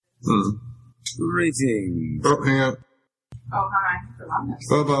Greetings. Oh, hang on. Oh, hi.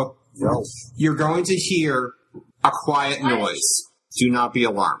 Bobo. Yo. You're going to hear a quiet noise. Do not be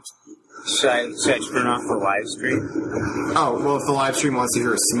alarmed. Should I turn off the live stream? Oh, well, if the live stream wants to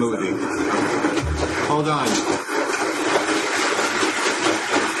hear a smoothie. Hold on.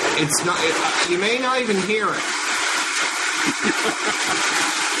 It's not... you may not even hear it.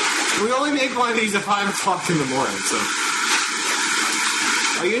 We only make one of these at 5 o'clock in the morning, so...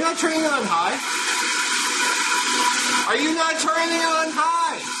 Are you not turning it on high? Are you not turning it on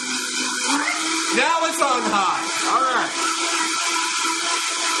high? Now it's on high. All right.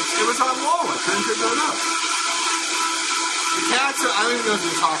 It was on low. I couldn't turn that up. The cats are... I don't even know if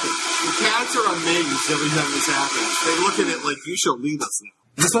they're talking. The cats are amazed every time this happens. They look at it like, you shall lead us now.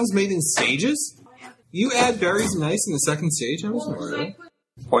 This one's made in stages? You add berries and ice in the second stage? I wasn't aware.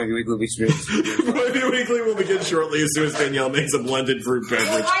 Point of View Weekly will be straight. Point of View Weekly will begin shortly as soon as Danielle makes a blended fruit beverage.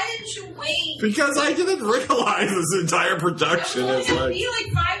 Well, why didn't you wait? Because I didn't realize this entire production. It's It's going to like... be like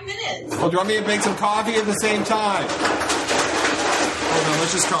 5 minutes. Well, do you want me to make some coffee at the same time? Hold on,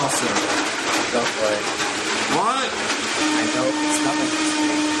 let's just call Sue. Don't worry. What? I know it's nothing.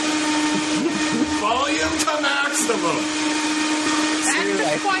 Volume to maximum.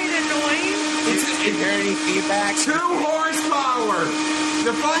 That's quite annoying. Is there any feedback? 2 horsepower.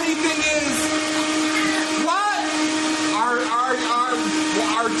 The funny thing is, what?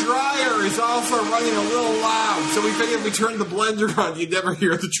 Our dryer is also running a little loud, so we figured if we turned the blender on, you'd never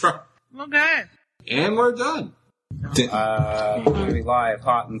hear the dryer. Okay. And we're done. We'll be live,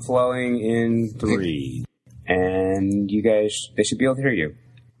 hot and flowing in 3. And you guys, they should be able to hear you.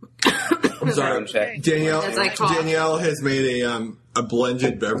 I'm sorry. Check. Danielle has made a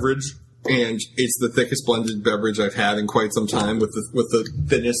blended beverage, and it's the thickest blended beverage I've had in quite some time with the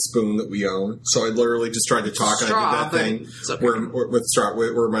thinnest spoon that we own. So I literally just tried to talk, and I did that thing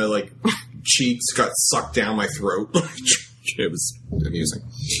where my like cheeks got sucked down my throat. It was amusing.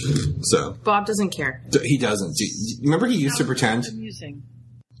 So Bob doesn't care. He doesn't. Remember he used to pretend? Amusing.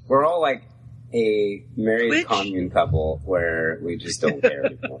 We're all like a married commune couple where we just don't care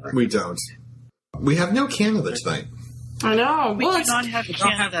anymore. We don't. We have no Canada tonight. I know. We do not have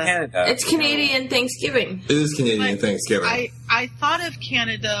Canada. It's Canadian Thanksgiving. It is Canadian Thanksgiving. I thought of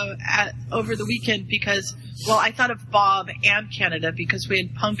Canada over the weekend because, well, I thought of Bob and Canada because we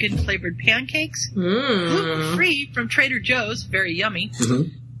had pumpkin-flavored pancakes, gluten-free from Trader Joe's, very yummy,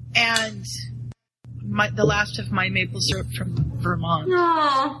 and the last of my maple syrup from Vermont.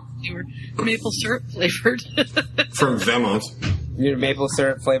 Aww. They were maple syrup flavored. From Vermont. You need maple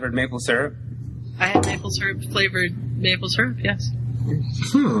syrup flavored maple syrup? I had maple syrup flavored maple syrup, yes.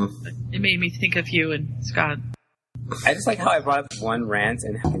 It made me think of you and Scott. I just like how I brought up one rant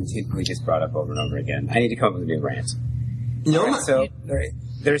and continually just brought up over and over again. I need to come up with a new rant. No, right, so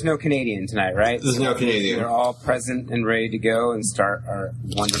there's no Canadian tonight, right? There's no Canadian. We're all present and ready to go and start our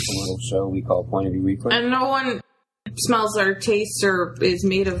wonderful little show we call Point of View Weekly. And no one smells or tastes or is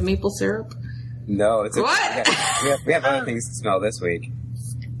made of maple syrup? No, it's what? We have other things to smell this week.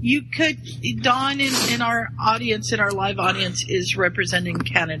 You could, Dawn in our audience, in our live audience, is representing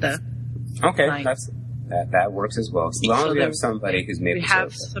Canada. Okay, tonight. that works as well. As long as we have somebody who's made. We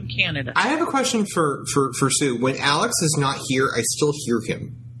have some Canada. I have a question for Sue. When Alex is not here, I still hear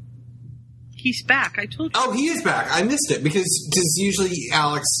him. He's back. I told you. Oh, he is back. I missed it because usually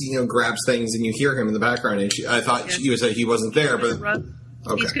Alex, grabs things and you hear him in the background. And I thought you would say he wasn't there, but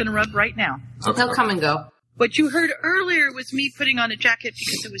He's going to rub right now. Okay. He'll come and go. What you heard earlier was me putting on a jacket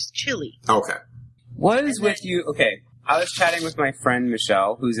because it was chilly. Okay. What is with you? Okay, I was chatting with my friend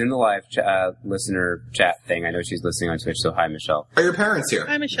Michelle, who's in the live listener chat thing. I know she's listening on Twitch, so hi, Michelle. Are your parents here?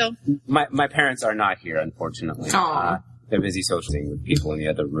 Hi, Michelle. My parents are not here, unfortunately. They're busy socializing with people in the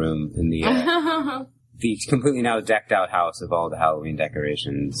other room in the completely now decked out house of all the Halloween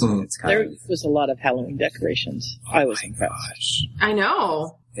decorations. It's there was a lot of Halloween decorations. I was impressed. Gosh. I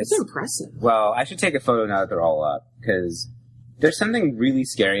know. It's impressive. Well, I should take a photo now that they're all up, because there's something really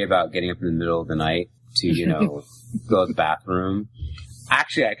scary about getting up in the middle of the night to, go to the bathroom.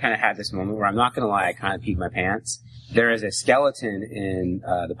 Actually, I kind of had this moment where I'm not going to lie, I kind of peed my pants. There is a skeleton in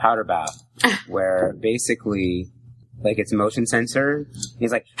the powder bath where basically, like, it's motion sensor.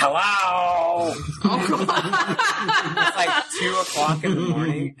 He's like, hello! It's like 2 o'clock in the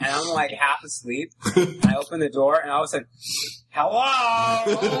morning, and I'm like half asleep. I open the door, and all of a sudden, hello!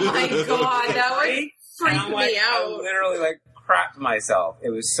 Oh my god, that would freak me out. I literally crapped myself.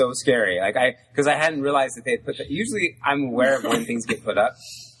 It was so scary. Because I hadn't realized that they had put that. Usually I'm aware of when things get put up.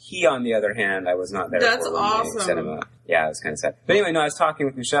 He, on the other hand, I was not there. That's for awesome. Cinema. Yeah, it was kind of sad. But anyway, no, I was talking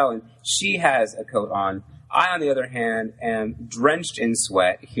with Michelle, and she has a coat on. I, on the other hand, am drenched in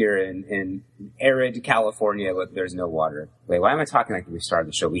sweat here in arid California where there's no water. Wait, why am I talking like we started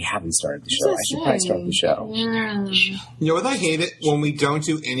the show? We haven't started the show. I should probably start the show. Yeah. You know what I hate it? When we don't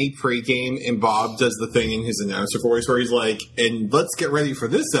do any pregame and Bob does the thing in his announcer voice where he's like, and let's get ready for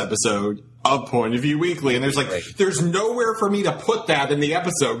this episode of Point of View Weekly. And there's like, there's nowhere for me to put that in the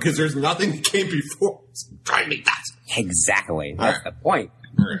episode because there's nothing that came before. Try me that. Exactly. That's the point.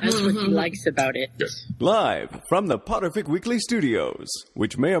 That's what he likes about it. Live from the Potterfic Weekly Studios,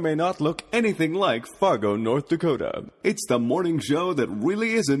 which may or may not look anything like Fargo, North Dakota. It's the morning show that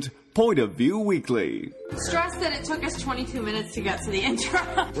really isn't Point of View Weekly. Stressed that it took us 22 minutes to get to the intro.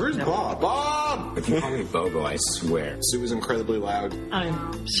 Where's Bob? Bob! If you call me Bogo, I swear. Sue was incredibly loud.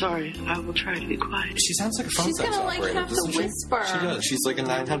 I'm sorry. I will try to be quiet. She sounds like a phone She's sex gonna like operator, have to doesn't she? whisper. She does. She's like a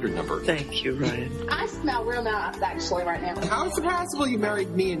 900 number. Thank you, Ryan. I smell real nice, actually, right now. How is it possible you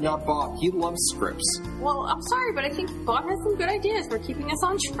married me and not Bob? He loves scripts. Well, I'm sorry, but I think Bob has some good ideas for keeping us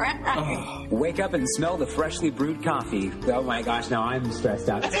on track. Wake up and smell the freshly brewed coffee. Oh my gosh, now I'm stressed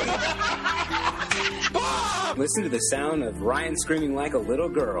out. Listen to the sound of Ryan screaming like a little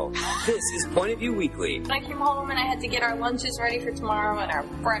girl. This is Point of View Weekly. I came home and I had to get our lunches ready for tomorrow and our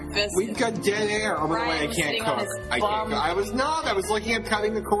breakfast. We've got dead air. Oh, by the way, I Ryan was can't sitting on cook. his I can't cook. I was not. I was looking at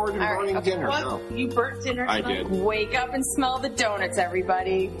cutting the cord and burning dinner. What? No. You burnt dinner I tonight? did. Wake up and smell the donuts,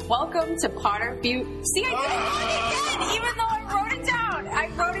 everybody. Welcome to Potter View. See, I did it again, even though I wrote it down. I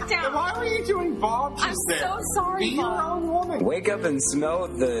wrote it down. Why were you doing Bob just I'm there? so sorry, Be your Bob. own woman. Wake up and smell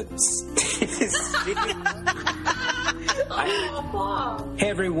the... Hey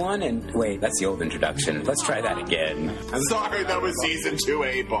everyone, and wait, that's the old introduction. Let's try that again. I'm sorry, that was season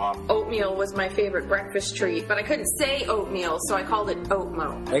 2A, Bob. Oatmeal was my favorite breakfast treat, but I couldn't say oatmeal, so I called it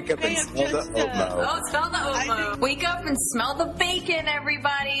oatmo. Wake up and Hey, I'm smell the just, oatmo. Oh, smell the oatmo. Wake up and smell the bacon,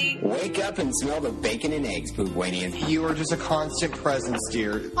 everybody. Wake up and smell the bacon and eggs, Poogwanian. You are just a constant presence,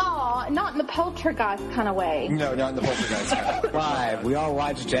 dear. Aw, not in the poltergeist kind of way. No, not in the poltergeist kind. Live, we all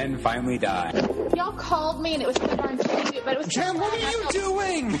watched Jen finally die. Y'all called me and it was so darn stupid, but it was... Jen, what are you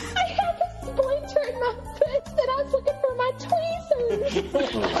doing? I had a splinter in my foot and I was looking for my tweezers.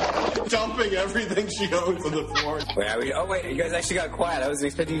 Dumping everything she owns on the floor. Wait, wait, you guys actually got quiet. I wasn't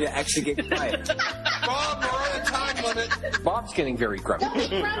expecting you to actually get quiet. Bob, we're on a time limit. Bob's getting very grumpy. Don't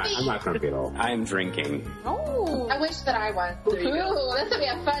be grumpy. I'm not grumpy at all. I am drinking. Oh, I wish that I was. Ooh, this would be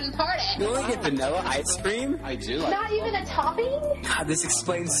a fun party. You only get vanilla ice cream? I do. Not even a topping? God, this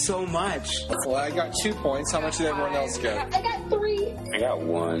explains so much. Well, I got 2 points. How much did everyone else get? I got 3. I got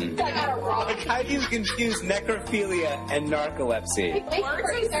 1. I got a rock. How do you confuse necrophilia and narcolepsy?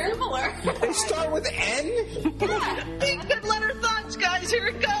 Pretty similar. They start with N? Big good letter thoughts, guys. Here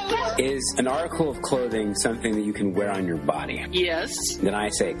it goes. Is an article of clothing something that you can wear on your body? Yes. Then I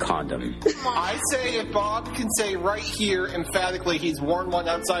say condom. I say if Bob can say right here emphatically he's worn one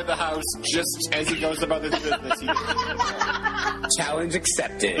outside the house just as he goes about his business. Challenge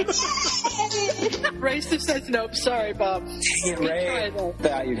accepted. Ray still says nope. Sorry, Bob. Dang it, Ray.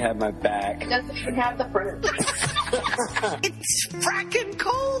 Thought you'd have my back. Doesn't even have the fruit. It's fracking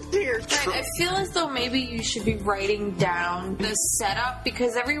cold here. I feel as though maybe you should be writing down the setup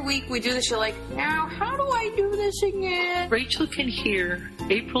because every week we do this. You're like, now how do I do this again? Rachel can hear.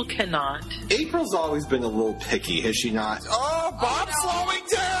 April cannot. April's always been a little picky, has she not? Oh, Bob's slowing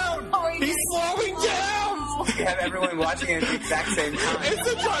down! Oh, He's slowing down! We have everyone watching it at the exact same time.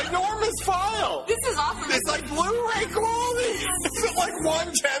 It's a ginormous file! This is awesome. It's like Blu-ray quality! It's at like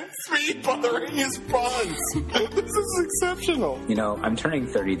 1/10 speed buttering his buns. This is exceptional. You know, I'm turning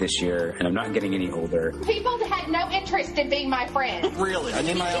 30 this year, and I'm not getting any older. People had no interest in being my friend. Really? I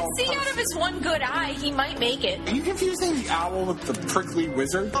need my own. See out of his one good eye, he might make it. Are you confusing the owl with the prickly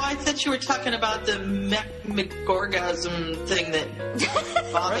wizard? Oh, I thought you were talking about the McGorgasm thing that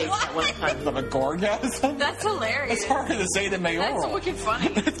Bob ate at one time. The McGorgasm? That's hilarious. It's harder to say than mayoral. That's wicked funny.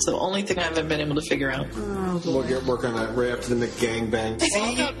 It's the only thing I haven't been able to figure out. We'll get work on that right after the McGangbang.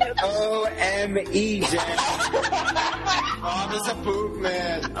 C-O-M-E, Jen. Bob is a boot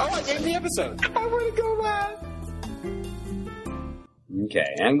man. Oh, I named the episode. I want to go back. Okay,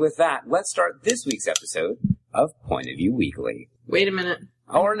 and with that, let's start this week's episode of Point of View Weekly. Wait a minute.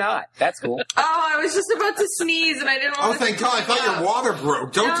 Or not. That's cool. Oh, I was just about to sneeze and I didn't want Oh, thank God. I thought your water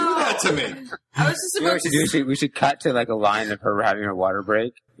broke. Don't do that to me. I was just You know about what we should do? We should cut to like a line of her having her water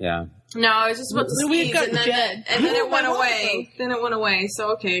break. Yeah. No, I was just about to We've sneeze got and then, Jen. and then it went My water away. Then it went away.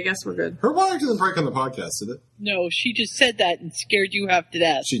 So, okay, I guess we're good. Her water didn't break on the podcast, did it? No, she just said that and scared you half to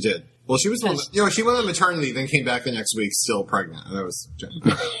death. She did. Well, she was she went on maternity, then came back the next week still pregnant. And that was Jen.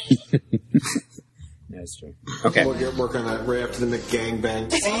 That's true. Okay. We'll get work on that right after the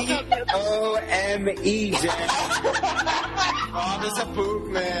McGangbang. C-O-M-E, Jen. Bob is a poop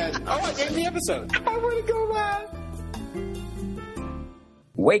man. Oh, I named the episode. I want to go live.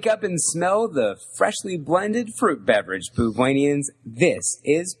 Wake up and smell the freshly blended fruit beverage, Poopwanians. This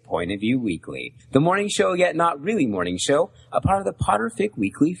is Point of View Weekly, the morning show yet not really morning show, a part of the Potterfic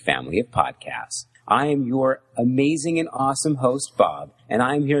Weekly family of podcasts. I am your amazing and awesome host, Bob, and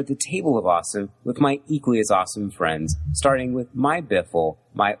I am here at the table of awesome with my equally as awesome friends, starting with my biffle,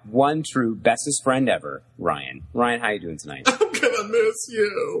 my one true bestest friend ever, Ryan. Ryan, how you doing tonight? I'm gonna miss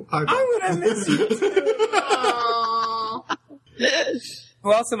you. I'm gonna miss you too.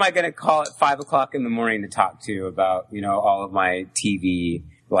 Who else am I going to call at 5 o'clock in the morning to talk to about, all of my TV,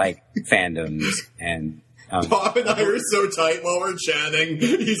 fandoms and... Bob and I are so tight while we're chatting.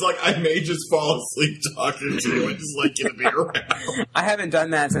 He's like, I may just fall asleep talking to you and just get to be around. I haven't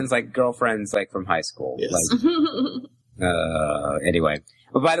done that since girlfriends from high school. Yes. Anyway.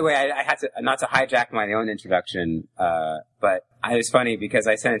 But by the way, I had to, not to hijack my own introduction, but it was funny because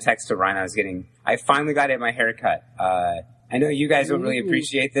I sent a text to Ryan I finally got my haircut. I know you guys don't really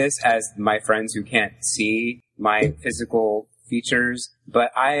appreciate this as my friends who can't see my physical features,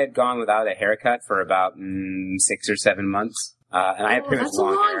 but I had gone without a haircut for about 6 or 7 months, and I had pretty much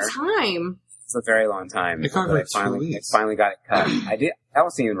long hair. That's a long time. It's a very long time. I finally got it cut. I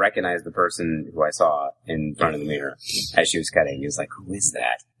wasn't even recognize the person who I saw in front of the mirror as she was cutting. He was like, "Who is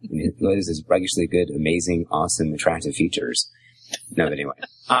that? What is this ruggishly good, amazing, awesome, attractive features?" No, but anyway.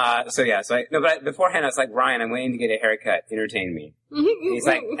 But beforehand I was like, Ryan, I'm waiting to get a haircut. Entertain me. And he's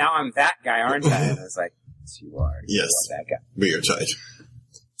like, now I'm that guy, aren't I? And I was like, yes, you are. Yes. You are that guy. We are tight.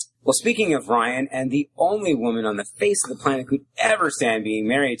 Well, speaking of Ryan, and the only woman on the face of the planet who'd ever stand being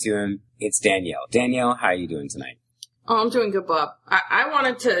married to him, it's Danielle. Danielle, how are you doing tonight? Oh, I'm doing good, Bob. I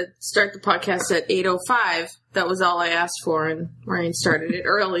wanted to start the podcast at 8:05. That was all I asked for, and Ryan started it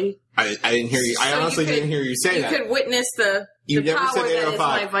early. I didn't hear you. I honestly didn't hear you say that. You could witness the power that is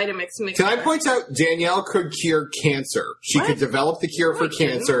my Vitamix mixer. Can I point out, Danielle could cure cancer. She could develop the cure for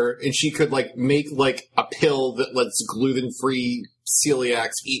cancer, and she could make a pill that lets gluten-free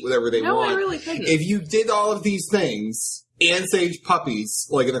celiacs eat whatever they want. No, I really couldn't. If you did all of these things and saved puppies,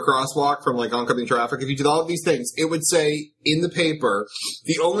 in a crosswalk from oncoming traffic, if you did all of these things, it would say in the paper,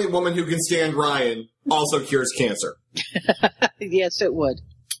 the only woman who can stand Ryan also cures cancer. Yes, it would.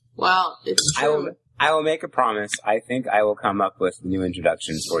 Well, it's true. I will make a promise. I think I will come up with new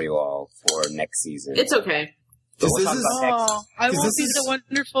introductions for you all for next season. It's okay. I won't be the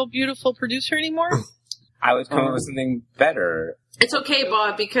wonderful, beautiful producer anymore? I would come up with something better. It's okay,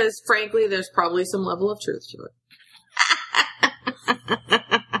 Bob, because frankly, there's probably some level of truth to it.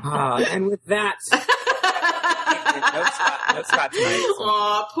 And with that, no Scott tonight.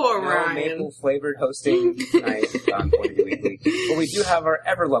 Aw, poor Ryan. Maple flavored hosting tonight on Point of View Weekly. But we do have our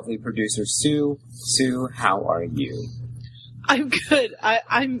ever lovely producer, Sue. Sue, how are you? I'm good.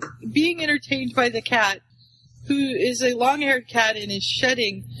 I'm being entertained by the cat, who is a long-haired cat and is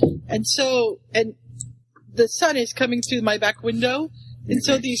shedding, and the sun is coming through my back window, and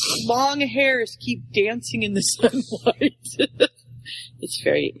so these long hairs keep dancing in the sunlight. It's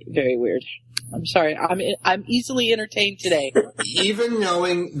very, very weird. I'm sorry. I'm easily entertained today. Even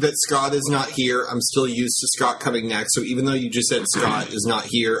knowing that Scott is not here, I'm still used to Scott coming next. So even though you just said Scott is not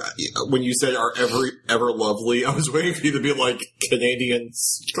here, when you said our ever lovely, I was waiting for you to be like Canadian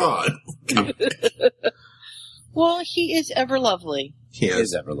Scott. Well, he is ever lovely. He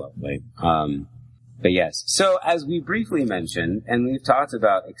is ever lovely. But yes. So as we briefly mentioned, and we've talked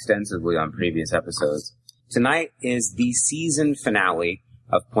about extensively on previous episodes, tonight is the season finale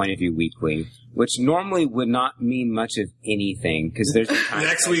of Point of View Weekly, which normally would not mean much of anything, because there's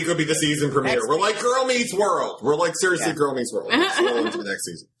next week will be the season premiere. We're like Girl Meets World. We're like seriously Girl Meets World. We're into the next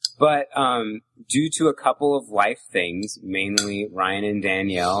season. But due to a couple of life things, mainly Ryan and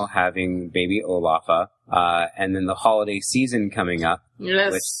Danielle having baby Olafa, and then the holiday season coming up,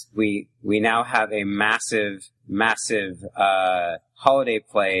 yes, which we now have a massive holiday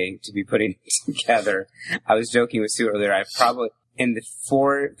play to be putting together. I was joking with Sue earlier. I probably, in the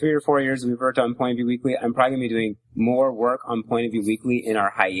 3 or 4 years we've worked on Point of View Weekly, I'm probably going to be doing more work on Point of View Weekly in our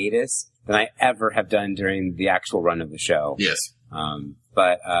hiatus than I ever have done during the actual run of the show. Yes.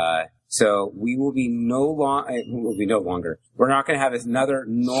 So we will be no longer. We're not going to have another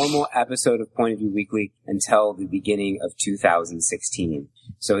normal episode of Point of View Weekly until the beginning of 2016.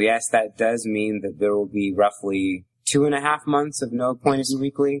 So yes, that does mean that there will be roughly 2.5 months of no Point of View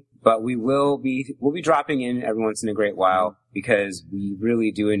Weekly, but we'll be dropping in every once in a great while because we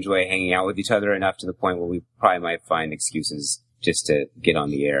really do enjoy hanging out with each other enough to the point where we probably might find excuses just to get on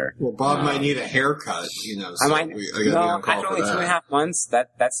the air. Well, Bob might need a haircut, So I might. I gotta be on call after for only that. 2.5 months,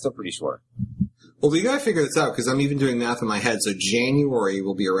 that's still pretty short. Well, we gotta figure this out because I'm even doing math in my head. So January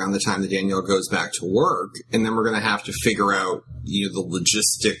will be around the time that Danielle goes back to work, and then we're gonna have to figure out, the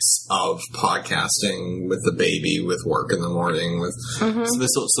logistics of podcasting with the baby, with work in the morning. With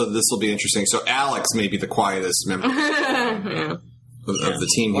so this will be interesting. So Alex may be the quietest member of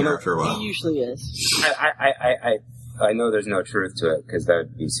the team here after a while. He usually is. I know there's no truth to it because that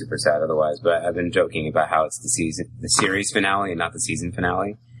would be super sad otherwise. But I've been joking about how it's the series finale and not the season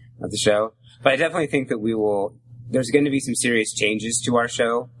finale of the show. But I definitely think that there's going to be some serious changes to our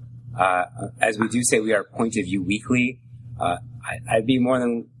show. As we do say, we are Point of View Weekly. I'd be more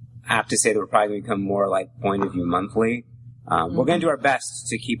than apt to say that we're probably going to become more like Point of View Monthly. We're going to do our best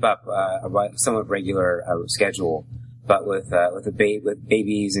to keep up a somewhat regular schedule, but with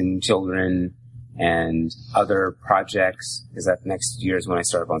babies and children and other projects, because that next year is when I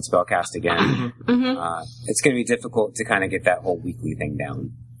start up on Spellcast again. It's going to be difficult to kind of get that whole weekly thing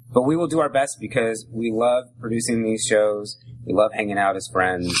down. But we will do our best because we love producing these shows. We love hanging out as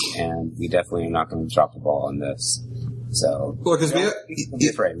friends, and we definitely are not going to drop the ball on this. So, Well, because don't be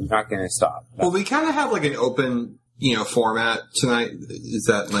afraid. We're not going to stop. Well, we kind of have like an open, format tonight. Is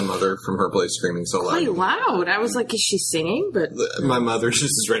that my mother from her place screaming so loud? Quite loud. I was like, is she singing? But My mother just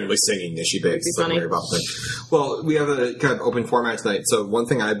is randomly singing as she bakes. It's like funny. Mary Poppins thing. Well, we have a kind of open format tonight. So one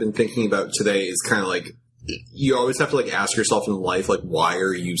thing I've been thinking about today is kind of like, you always have to like ask yourself in life, like, why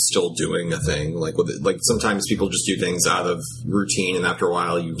are you still doing a thing? Like sometimes people just do things out of routine, and after a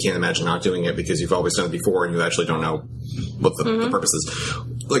while you can't imagine not doing it because you've always done it before and you actually don't know what the purpose is.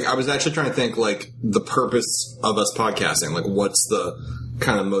 Like, I was actually trying to think, like, the purpose of us podcasting. Like, what's the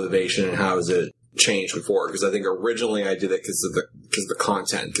kind of motivation and how has it changed before? Because I think originally I did it because of the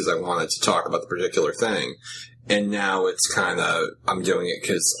content, because I wanted to talk about the particular thing. And now it's kind of, I'm doing it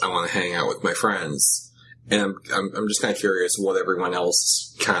because I want to hang out with my friends. And I'm just kind of curious what everyone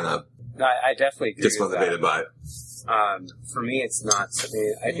else kind of I definitely agree gets with motivated that. by. For me, it's not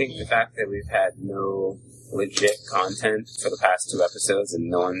something. I think the fact that we've had no legit content for the past 2 episodes, and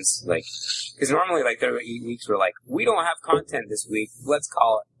no one's like, because normally like there were weeks where like we don't have content this week. Let's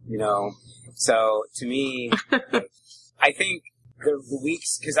call it, So to me, I think the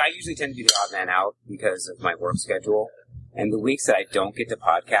weeks, because I usually tend to be the odd man out because of my work schedule, and the weeks that I don't get to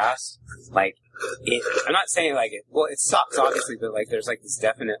podcast, like. I'm not saying like it. Well, it sucks obviously, but like there's like this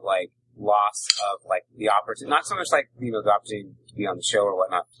definite like loss of like the opportunity. Not so much like the opportunity to be on the show or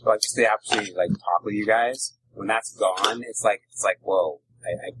whatnot, but like just the opportunity to like talk with you guys. When that's gone, it's like whoa,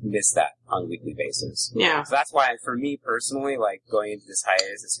 I miss that on a weekly basis. yeah. So that's why for me personally, like going into this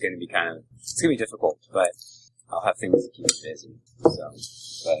hiatus, it's going to be difficult, but I'll have things to keep me busy.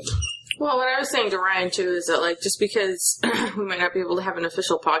 So, Well, what I was saying to Ryan, too, is that, like, just because we might not be able to have an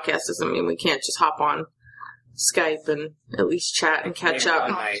official podcast doesn't mean we can't just hop on Skype and at least chat and catch up.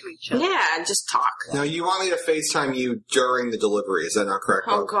 Yeah, and just talk. Now, you want me to FaceTime you during the delivery, is that not correct?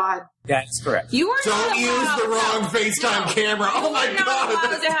 Oh, Bob? God. that's correct. You are Don't not use allowed- the wrong FaceTime camera. Oh, my You're not God.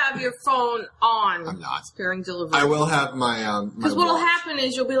 allowed to have your phone on I'm not. during delivery. I will have my Because what'll watch. happen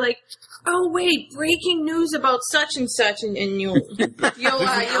is you'll be like, oh, wait, breaking news about such and such, and you'll... There's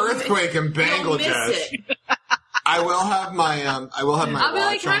an earthquake in You'll Bangladesh. miss it. I will have my I'll be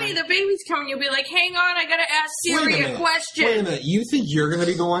like, watch on. honey, the baby's coming. You'll be like, hang on, I gotta ask Siri a question. Wait a minute. You think you're going to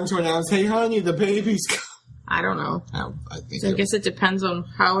be the one to announce, hey, honey, the baby's coming? I don't know. I think I guess it depends on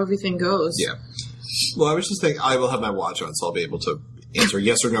how everything goes. Yeah. Well, I was just thinking, I will have my watch on, so I'll be able to answer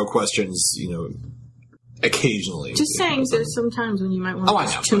yes or no questions, occasionally. Just saying, there's some times when you might want Oh, I to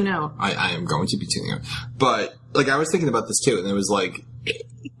know. just tune out. I am going to be tuning out. But, like, I was thinking about this too, and it was like,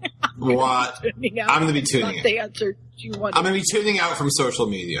 what? Tuning out. I'm going to be tuning Not out. the answer you want. I'm going to be tuning out from social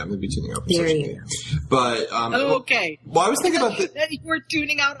media. I'm going to be tuning out from There social you media. But, Okay. well, I was thinking about the. That you were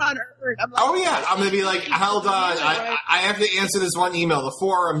tuning out on her. I'm like, Oh yeah, I'm gonna be like, hold on, I have to answer this one email. The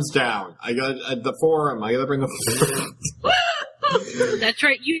forum's down. I got the forum. I gotta bring the forum. That's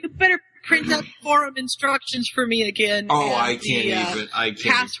right. You better print out forum instructions for me again. Oh, and I can't the, even. I can't.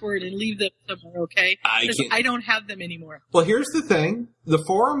 password and leave them somewhere, okay? I 'Cause can't- I don't have them anymore. Well, here's the thing: the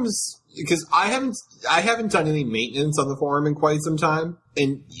forums, because I haven't done any maintenance on the forum in quite some time,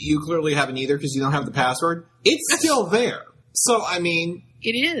 and you clearly haven't either because you don't have the password. It's still there. So I mean,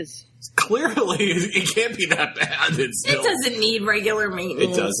 It is. clearly it can't be that bad. It's It still, doesn't need regular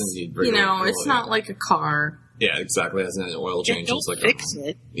maintenance. It doesn't need You know, regular- it's not like a car. Yeah, exactly. It hasn't had an oil change. Don't It's like fix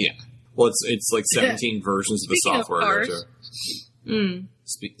it. Yeah. Well, it's like 17 versions of the Speaking of software. cars.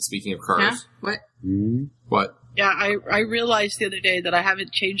 Speaking of Huh? cars, What? what? Yeah, I realized the other day that I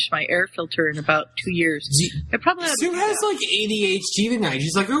haven't changed my air filter in about 2 years. I probably Sue has like ADHD tonight.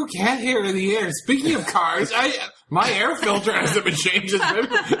 She's like, oh, cat hair in the air. Speaking of cars, my air filter hasn't been changed.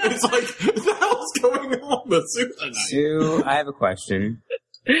 It's like, what the hell's going on with Sue tonight? Sue, I have a question.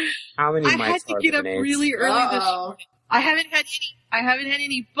 How many I mics had to are get the up grenades? really early this morning. I haven't had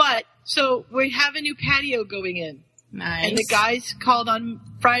any, but so we have a new patio going in. Nice. And the guys called on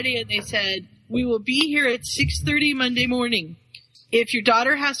Friday and they said, we will be here at 6:30 Monday morning. If your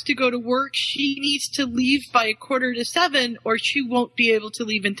daughter has to go to work, she needs to leave by 6:45 or she won't be able to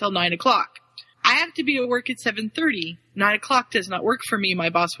leave until 9 o'clock. I have to be at work at 7:30. 9 o'clock does not work for me. My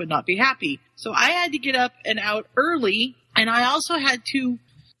boss would not be happy. So I had to get up and out early, and I also had to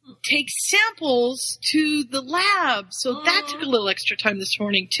take samples to the lab. So that took a little extra time this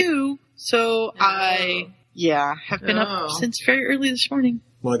morning, too. So I have been up since very early this morning.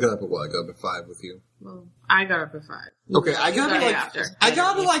 Well, I got up at what? I got up at 5 with you. Well, I got up at 5. Okay, I got up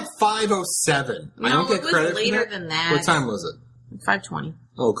at like 5:07. No, I don't get it was credit later for that. than that. What time was it? 5:20.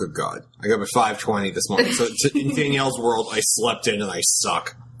 Oh, good God. I got up at 5:20 this morning. So in Danielle's world, I slept in and I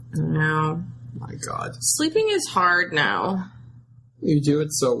suck. No. My God. Sleeping is hard now. You do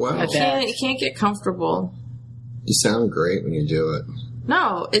it so well. You can't get comfortable. You sound great when you do it.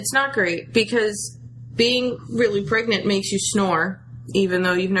 No, it's not great because being really pregnant makes you snore, even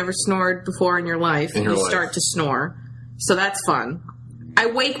though you've never snored before in your life. You start to snore. So that's fun. I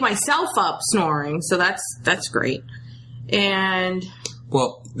wake myself up snoring, so that's great. And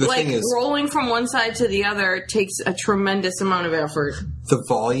well, the thing is, rolling from one side to the other takes a tremendous amount of effort. The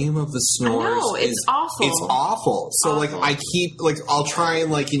volume of the snores it's awful. It's awful. So I keep I'll try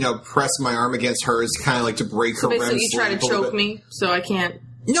and press my arm against hers, kind of to break her REM sleep. So you try to choke me, so I can't.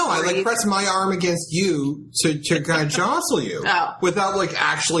 No, I press my arm against you to kind of jostle you without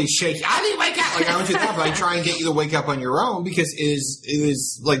actually shaking. I didn't wake up. I don't do that, but I try and get you to wake up on your own because it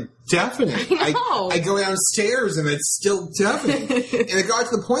is deafening. I go downstairs and it's still deafening. And it got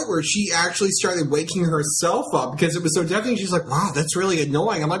to the point where she actually started waking herself up because it was so deafening. She's like, wow, that's really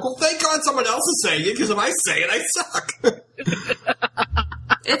annoying. I'm like, well, thank God someone else is saying it because if I say it, I suck.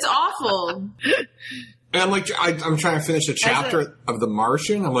 It's awful. And I'm trying to finish a chapter of The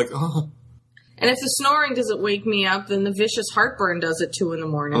Martian. I'm like, oh. And if the snoring doesn't wake me up, then the vicious heartburn does at 2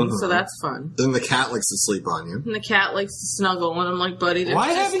 a.m. So that's fun. Then the cat likes to sleep on you. And the cat likes to snuggle, and I'm like, buddy,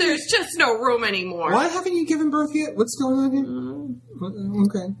 there's just no room anymore. Why haven't you given birth yet? What's going on here?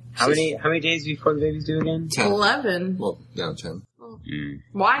 Okay. How many days before the baby's due again? 10. 11. Well, now 10.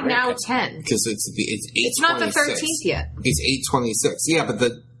 Why now 10? Because it's 8/26. It's not the 13th yet. It's 8/26.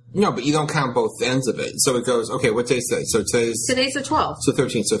 Yeah, but you don't count both ends of it. So it goes, okay, what day is today? So today's the 12th. So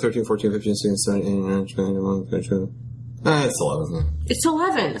 13. So 13, 14, 15, 16, 17, 18, 19, 20, 21, 22. It's 11. It's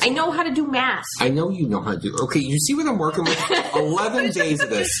 11. I know how to do math. I know you know how to do. Okay, you see what I'm working with? 11 days of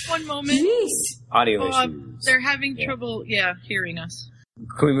this. Just one moment. Jeez. Audio issues. They're having trouble, hearing us.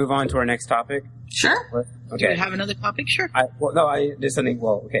 Can we move on to our next topic? Sure. Okay. Do we have another topic? Sure. There's something,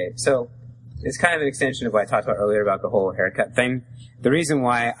 okay. So it's kind of an extension of what I talked about earlier about the whole haircut thing. The reason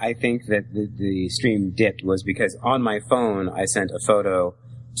why I think that the stream dipped was because on my phone I sent a photo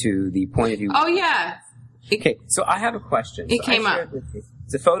to the point of view. Oh, yeah. Okay, so I have a question. It came up.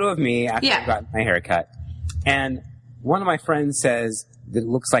 It's a photo of me after I got my haircut. And one of my friends says that it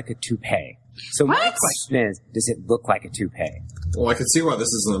looks like a toupee. So my question is, does it look like a toupee? Well, I can see why this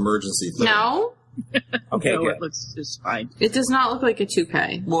is an emergency thing. No. Okay, no, good. It looks just fine. It does not look like a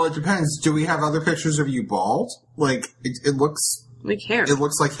toupee. Well, it depends. Do we have other pictures of you bald? It looks... like hair. It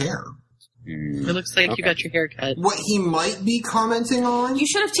looks like hair. It looks like you got your hair cut. What he might be commenting on? You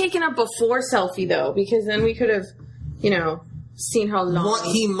should have taken a before selfie, though, because then we could have, seen how long. What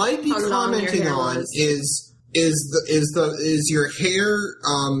he might be commenting on is your hair.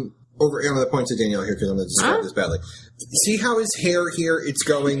 Over. I'm going to point to Danielle here because I'm going to describe this badly. See how his hair here? It's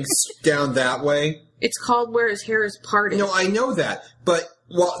going down that way. It's called where his hair is parted. No, I know that, but.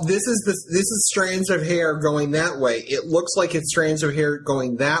 Well, this is strands of hair going that way. It looks like it's strands of hair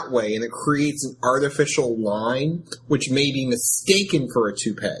going that way, and it creates an artificial line, which may be mistaken for a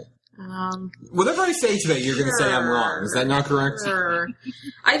toupee. Whatever I say today, you're going to say I'm wrong. Is that not correct? Sure.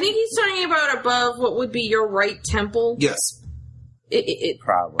 I think he's talking about above what would be your right temple. Yes.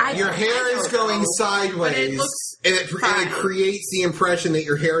 Probably. Your hair is going sideways, and it creates the impression that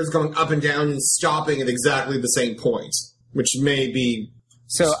your hair is going up and down and stopping at exactly the same point, which may be...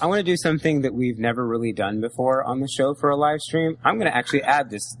 So I want to do something that we've never really done before on the show for a live stream. I'm going to actually add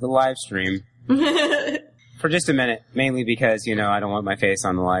this to the live stream for just a minute, mainly because, I don't want my face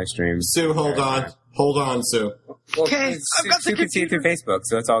on the live stream. Sue, hold on. Hold on, Sue. Well, okay, Sue can see it through Facebook,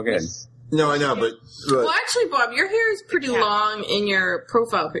 so it's all good. No, I know, but Well, actually, Bob, your hair is pretty long in your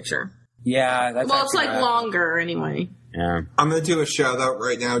profile picture. Yeah, that's Well, it's like longer anyway. Yeah. I'm going to do a shout out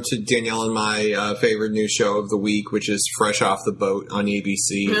right now to Danielle and my favorite new show of the week, which is Fresh Off the Boat on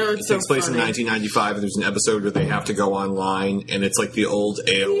ABC. Oh, it takes place in 1995, and there's an episode where they have to go online, and it's like the old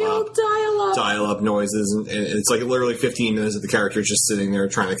AOL dial-up noises, and it's like literally 15 minutes of the characters just sitting there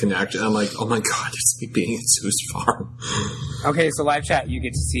trying to connect, and I'm like, oh my god, it's me being at Sue's farm. Okay, so live chat, you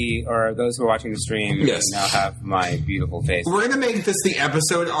get to see, or those who are watching the stream, yes, now have my beautiful face. We're going to make this the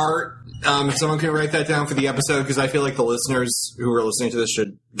episode art. If someone can write that down for the episode, because I feel like the listeners who are listening to this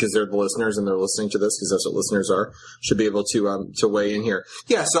should, because they're the listeners and they're listening to this, because that's what listeners are, should be able to weigh in here.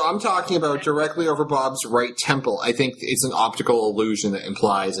 Yeah, so I'm talking about directly over Bob's right temple. I think it's an optical illusion that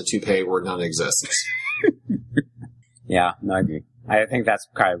implies a toupee where none exists. Yeah, no, I agree. I think that's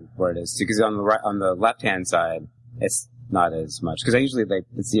kind of where it is, because on the left hand side, it's not as much, because I usually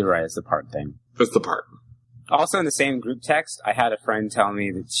it's zero as the part thing. It's the part. Also, in the same group text, I had a friend tell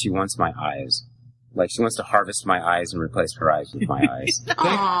me that she wants my eyes. Like, she wants to harvest my eyes and replace her eyes with my eyes.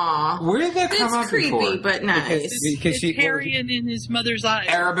 Aww. Where did that come up creepy, before? but nice. Because Harry and in his mother's eyes.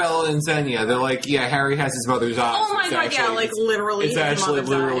 Arabella and Xenia, they're like, yeah, Harry has his mother's eyes. Oh my god, yeah, like literally it's actually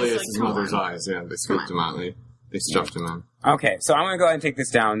literally eyes. his mother's eyes. Yeah, they scooped him out. They stuffed him in. Okay, so I'm going to go ahead and take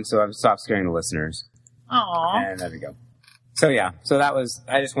this down so I've stopped scaring the listeners. Aww. And there we go. So yeah,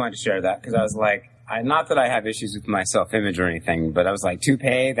 I just wanted to share that because I was like, not that I have issues with my self-image or anything, but I was like,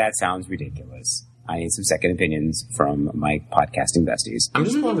 toupee, that sounds ridiculous. I need some second opinions from my podcasting besties. I'm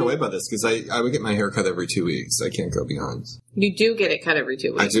just blown away by this because I would get my hair cut every 2 weeks. I can't go beyond. You do get it cut every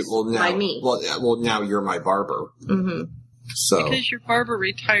 2 weeks. I do. Well, now, by me. Well, now you're my barber. Mm-hmm. So because your barber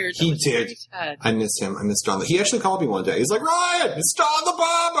retired. He did. I miss him. I miss Don. He actually called me one day. He's like, Ryan, it's Don the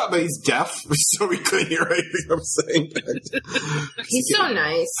barber. But he's deaf, so he couldn't hear anything I'm saying. He's so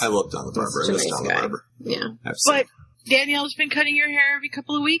nice. I love Don the barber. I miss Don the barber. Yeah. But Danielle's been cutting your hair every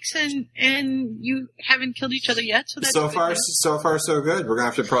couple of weeks, and you haven't killed each other yet. So far, so good. We're gonna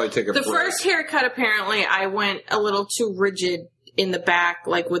have to probably take a break. The first haircut, apparently, I went a little too rigid in the back,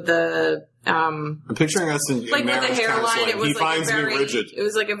 like with the. I'm picturing us in like with the hairline. It was he like finds me rigid. It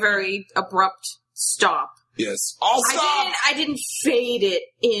was like a very abrupt stop. Yes. All stop. I didn't fade it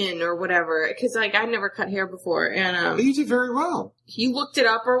in or whatever because like I never cut hair before, and you did very well. You looked it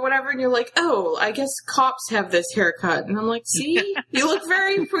up or whatever, and you're like, oh, I guess cops have this haircut, and I'm like, see, you look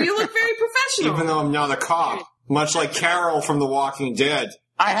very professional. Even though I'm not a cop, much like Carol from The Walking Dead.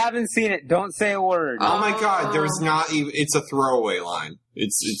 I haven't seen it. Don't say a word. Oh my god, there's not even. It's a throwaway line.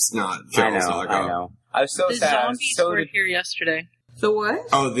 It's not. Carol's not a cop. I know. I was so the sad. Zombies were here yesterday. The what?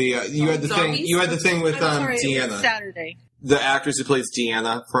 Oh, you had the thing. You had the thing with Deanna. Saturday. The actress who plays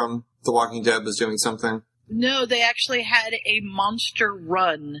Deanna from The Walking Dead was doing something. No, they actually had a monster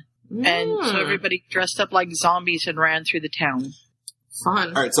run, and so everybody dressed up like zombies and ran through the town.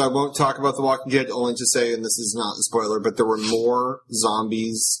 Fun. All right, so I won't talk about The Walking Dead, only to say, and this is not a spoiler, but there were more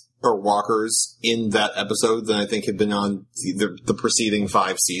zombies or walkers in that episode than I think had been on the preceding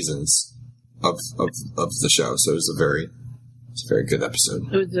 5 seasons of the show. So it's a very good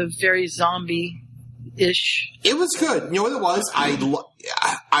episode. It was a very zombie-ish. It was good. You know what it was?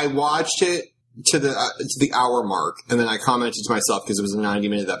 I watched it to the hour mark, and then I commented to myself because it was a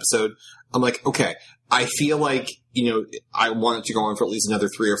 90-minute episode. I'm like, okay, I feel like, I want it to go on for at least another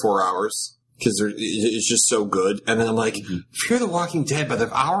 3 or 4 hours because it's just so good. And then I'm like, Fear the Walking Dead by the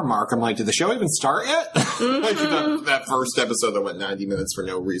hour mark. I'm like, did the show even start yet? Like that first episode that went 90 minutes for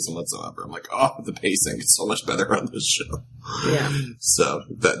no reason whatsoever. I'm like, oh, the pacing is so much better on this show. Yeah. So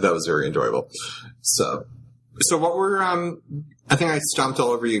that was very enjoyable. So what we're, I think I stomped all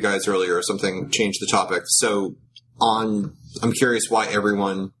over you guys earlier or something, changed the topic. So I'm curious why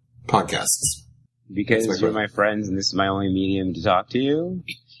everyone podcasts. Because you're my friends and this is my only medium to talk to you.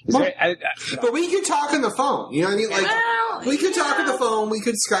 But we could talk on the phone. You know what I mean? Like, we could talk on the phone. We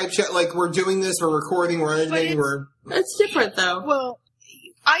could Skype chat. Like, we're doing this. We're recording. We're editing. It's different, though. Well,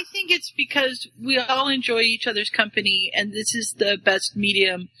 I think it's because we all enjoy each other's company, and this is the best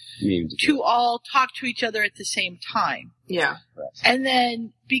medium to all talk to each other at the same time. Yeah. And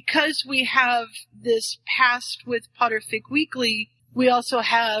then, because we have this past with Potterfic Weekly, we also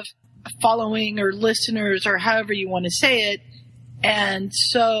have a following or listeners or however you want to say it. And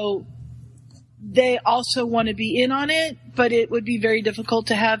so they also want to be in on it, but it would be very difficult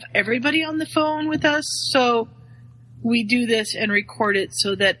to have everybody on the phone with us. So we do this and record it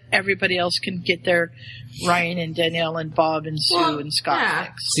so that everybody else can get their Ryan and Danielle and Bob and Sue and Scott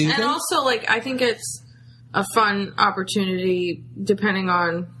fix. And also, I think it's a fun opportunity depending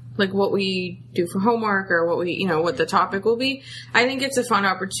on like what we do for homework or what we, what the topic will be. I think it's a fun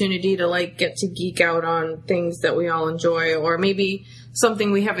opportunity to like get to geek out on things that we all enjoy, or maybe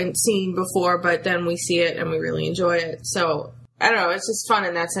something we haven't seen before, but then we see it and we really enjoy it. So I don't know, it's just fun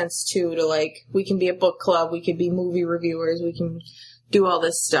in that sense too, to like, we can be a book club, we could be movie reviewers, we can do all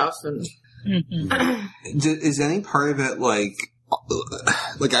this stuff. And is any part of it like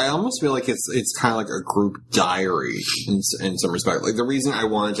I almost feel like it's kind of like a group diary in some respect. Like the reason I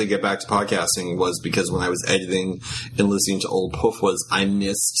wanted to get back to podcasting was because when I was editing and listening to old Poof was I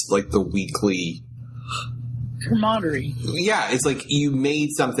missed like the weekly camaraderie. Yeah, it's like you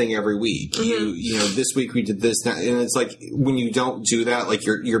made something every week. Mm-hmm. This week we did this, and it's like when you don't do that, like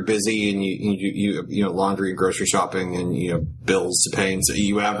you're busy and you laundry and grocery shopping and bills to pay, and so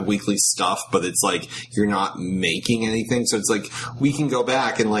you have weekly stuff, but it's like you're not making anything. So it's like we can go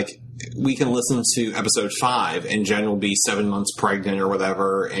back and like we can listen to episode 5 and Jen will be 7 months pregnant or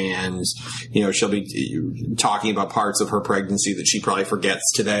whatever, and she'll be talking about parts of her pregnancy that she probably forgets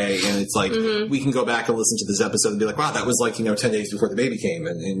today, and it's like we can go back and listen to this episode and be like, wow, that was like 10 days before the baby came,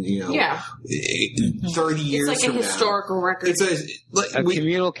 and 30 years it's like from a historical record. It's a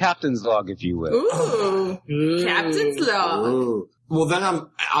communal captain's log, if you will. Ooh. Captain's log. Ooh. Well, then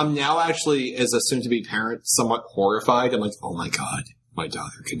I'm now actually, as a soon-to-be parent, somewhat horrified. I'm like, oh my god, my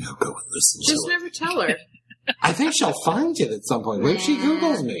daughter can now go and listen Just to it. never tell her. I think she'll find it at some point. Maybe she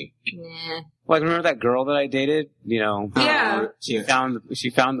Googles me. Nah. Like, remember that girl that I dated? Yeah. She found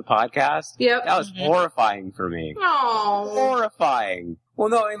the podcast. Yep. That was horrifying for me. Oh. Horrifying. Well,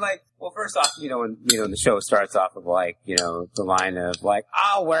 no, I mean, first off, when the show starts off with the line of like,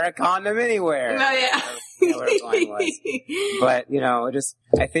 I'll wear a condom anywhere. Oh yeah. Where the line was.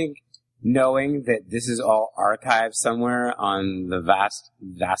 But I think knowing that this is all archived somewhere on the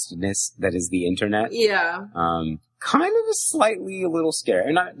vastness that is the internet. Yeah. Kind of a little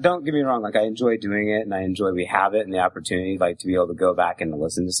scary. And don't get me wrong, like I enjoy doing it and I enjoy we have it and the opportunity to be able to go back and to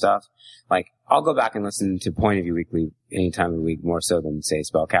listen to stuff. Like I'll go back and listen to Point of View Weekly any time of the week more so than say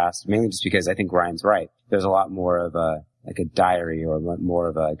Spellcast, mainly just because I think Ryan's right. There's a lot more of a diary or more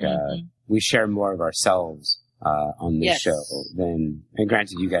of we share more of ourselves on this show than, and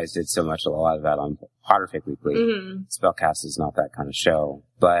granted you guys did a lot of that on Potterfic Weekly. Spellcast is not that kind of show.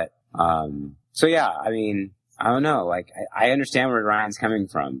 But, so yeah, I mean, I don't know, I understand where Ryan's coming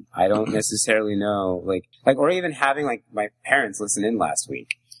from. I don't necessarily know, or even having, my parents listen in last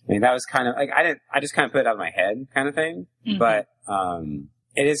week. I mean, that was kind of, I just kind of put it out of my head kind of thing. Mm-hmm. But,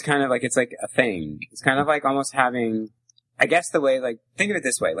 it is kind of it's like a thing. It's kind of like almost having, I guess the way, think of it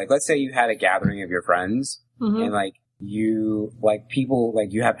this way. Let's say you had a gathering of your friends, and, you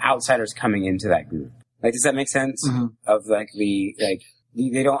have outsiders coming into that group. Does that make sense? Mm-hmm. Of,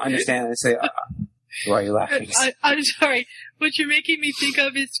 they don't understand and say, why are you laughing? I'm sorry. What you're making me think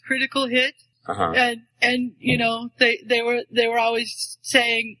of is Critical Hit. Uh-huh. And they were always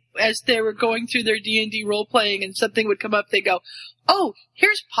saying as they were going through their D&D role playing and something would come up, they go, oh,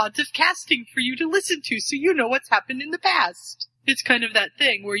 here's pods of casting for you to listen to so you know what's happened in the past. It's kind of that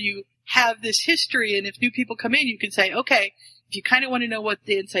thing where you have this history, and if new people come in, you can say, okay, if you kind of want to know what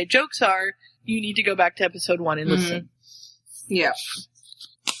the inside jokes are, you need to go back to episode 1 and listen. Yeah.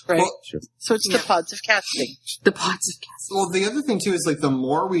 Right? Well, sure. So it's the pods of casting. The pods of casting. Well, the other thing, too, is, the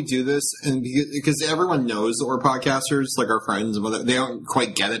more we do this, and because everyone knows that we're podcasters, our friends, they don't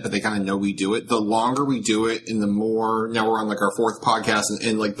quite get it, but they kind of know we do it. The longer we do it, and the more, now we're on, our 4th podcast,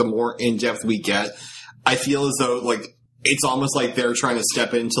 and the more in-depth we get, I feel as though, it's almost like they're trying to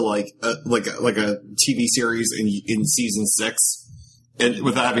step into, a TV series in season 6. And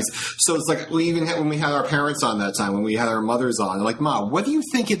without having, so it's we even had, when we had our parents on that time, when we had our mothers on, they're like, Mom, what do you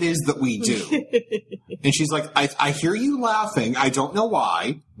think it is that we do? And she's like, I hear you laughing. I don't know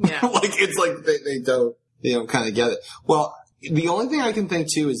why. Yeah. It's they don't kind of get it. Well, the only thing I can think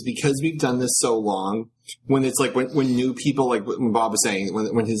too is because we've done this so long, when it's when new people, when Bob was saying,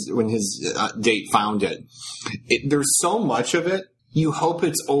 when his date found it, there's so much of it. You hope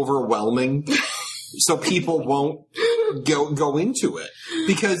it's overwhelming. So people won't go into it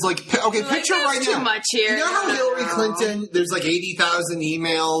because, picture right now. Too much here. You know how Hillary Clinton? There's 80,000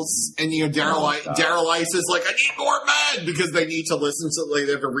 emails, and Daryl Ice is I need more men because they need to listen to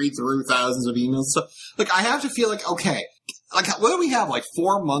they have to read through thousands of emails. So, I have to feel okay, what do we have?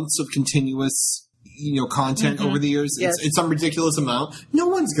 4 months of continuous content over the years. Yes. It's some ridiculous amount. No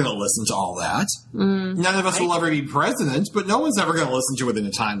one's going to listen to all that. None of us will ever be president, but no one's ever going to listen to it in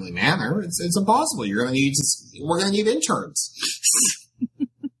a timely manner. It's impossible. We're going to need interns.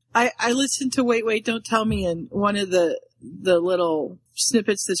 I listened to Wait, Don't Tell Me, and one of the little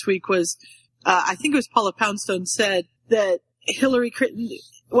snippets this week was, I think it was Paula Poundstone said that Hillary Clinton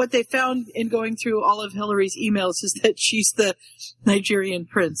what they found in going through all of Hillary's emails is that she's the Nigerian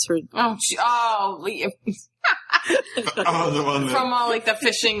prince. The one from all like the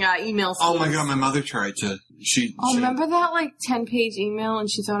phishing emails. Oh my god, my mother tried to. Remember that like 10-page email, and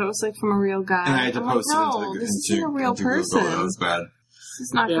she thought it was like from a real guy. And I had to post it into a real person. Google. That was bad. This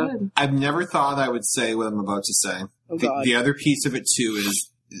is not good. I've never thought I would say what I'm about to say. The other piece of it too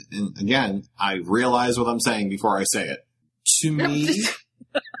is, and again, I realize what I'm saying before I say it. To me,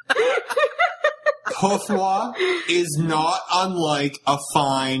 Patois is not unlike a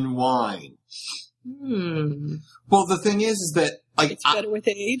fine wine. Well, the thing is that like it's better with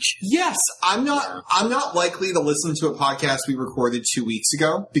age. Yes, I'm not likely to listen to a podcast we recorded 2 weeks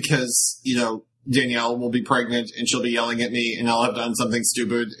ago because Danielle will be pregnant and she'll be yelling at me and I'll have done something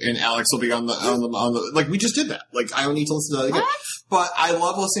stupid and Alex will be on the like we just did that. Like I don't need to listen to that again. But I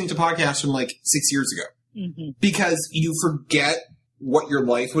love listening to podcasts from like 6 years ago because you forget what your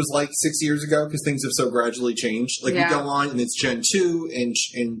life was like 6 years ago because things have so gradually changed. Like you go on and it's Gen 2 and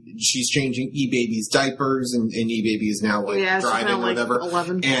she's changing E-Baby's diapers and E-Baby is now like driving or whatever.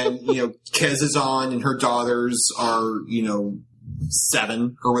 11. And, Kez is on and her daughters are,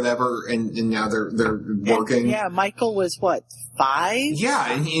 7 or whatever and now they're working. Yeah, Michael was what, 5?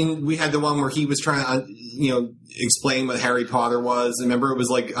 Yeah, and we had the one where he was trying to, explain what Harry Potter was. And remember, it was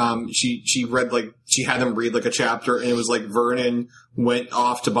like she read she had him read like a chapter, and it was like Vernon went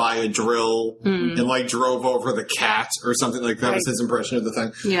off to buy a drill and like drove over the cat or something like that. Right. Was his impression of the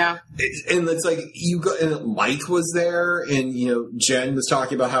thing. Yeah, and it's like and Mike was there, and Jen was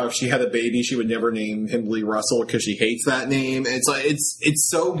talking about how if she had a baby, she would never name him Lee Russell because she hates that name. And it's like it's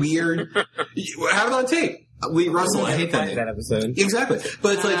so weird. Have it on tape. Lee Russell, I hate that name. That episode. Exactly.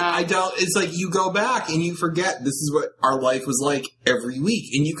 But it's like, it's like you go back and you forget this is what our life was like every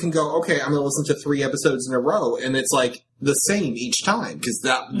week. And you can go, okay, I'm going to listen to 3 episodes in a row. And it's like the same each time because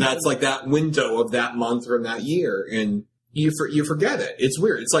that's like that window of that month or in that year. And you forget it. It's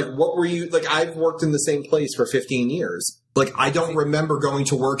weird. It's like, what were you, like I've worked in the same place for 15 years. Like I don't remember going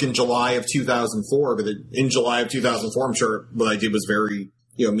to work in July of 2004, but in July of 2004, I'm sure what I did was very,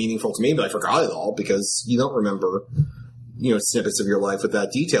 meaningful to me, but I forgot it all because you don't remember, snippets of your life with that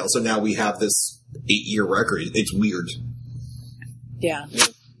detail. So now we have this 8-year record. It's weird. Yeah.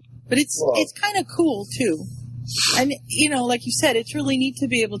 But it's kind of cool too. And, like you said, it's really neat to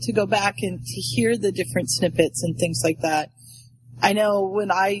be able to go back and to hear the different snippets and things like that. I know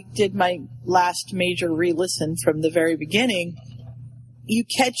when I did my last major re-listen from the very beginning, you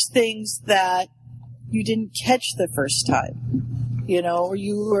catch things that you didn't catch the first time. Or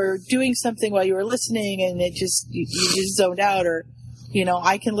you were doing something while you were listening and you just zoned out, or,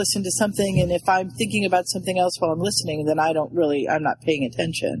 I can listen to something and if I'm thinking about something else while I'm listening, then I'm not paying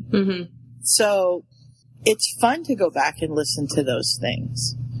attention. Mm-hmm. So it's fun to go back and listen to those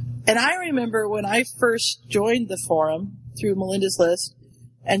things. And I remember when I first joined the forum through Melinda's List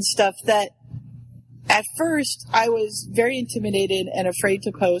and stuff that at first I was very intimidated and afraid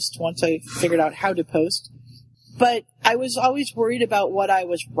to post once I figured out how to post. But I was always worried about what I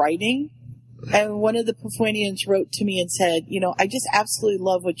was writing. And one of the Pufuanians wrote to me and said, I just absolutely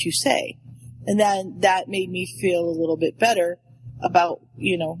love what you say. And then that made me feel a little bit better about,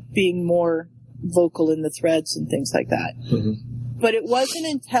 being more vocal in the threads and things like that. Mm-hmm. But it wasn't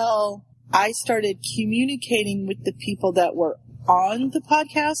until I started communicating with the people that were on the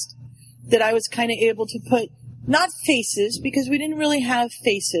podcast that I was kind of able to put, not faces, because we didn't really have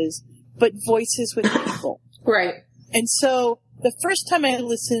faces, but voices with people. Right. And so the first time I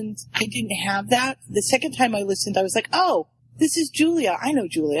listened, I didn't have that. The second time I listened, I was like, oh, this is Julia. I know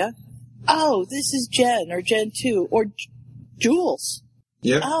Julia. Oh, this is Jen or Jen 2 or Jules.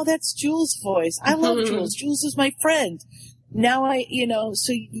 Yep. Oh, that's Jules' voice. I love Jules. Jules is my friend. Now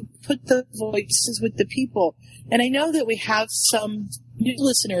so you put the voices with the people. And I know that we have some new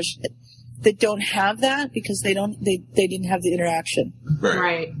listeners that don't have that because they didn't have the interaction.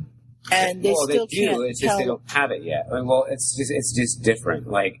 Right. And they still can't It's just they don't have it yet. It's just different.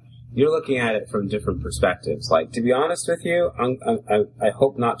 Like you're looking at it from different perspectives. Like to be honest with you, I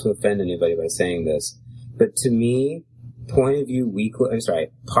hope not to offend anybody by saying this, but to me, Point of View Weekly.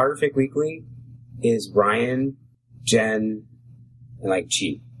 Potterfic Weekly is Ryan, Jen, and like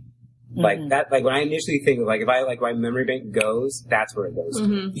Chi. Like that, like when I initially think of if my memory bank goes, that's where it goes.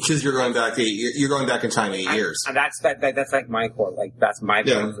 Mm-hmm. Because you're going back you're going back in time 8 years. That's like my core. Like that's my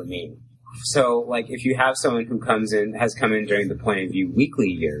core for me. So like if you have someone who has come in during the Point of View Weekly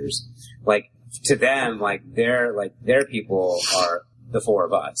years, like to them, like their people are the 4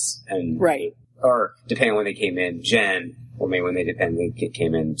 of us, and right, or depending on when they came in, Jen, or maybe when they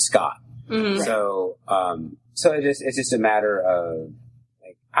came in, Scott. Mm-hmm. So it's just a matter of.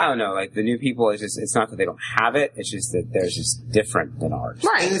 I don't know, like the new people, it's not that they don't have it, it's just that they're just different than ours.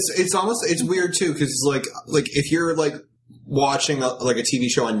 Right. And it's weird too, because like if you're like watching a TV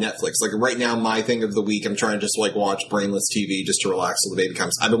show on Netflix, like right now my thing of the week, I'm trying to just like watch brainless TV just to relax till the baby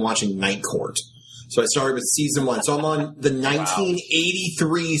comes. I've been watching Night Court. So I started with season 1. So I'm on the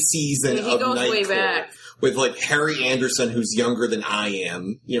 1983 season of Night Court. He goes way back. With like Harry Anderson, who's younger than I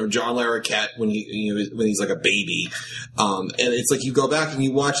am, John Larroquette when he's like a baby, and it's like you go back and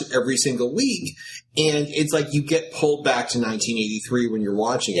you watch it every single week, and it's like you get pulled back to 1983 when you're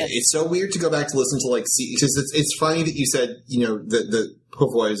watching it. It's so weird to go back to listen to because it's funny that you said the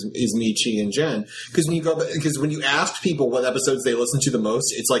Pufwa is me, Chi, and Jen, because when you asked people what episodes they listen to the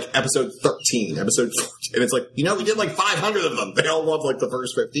most, it's like episode 13, episode 14, and it's like we did like 500 of them. They all love like the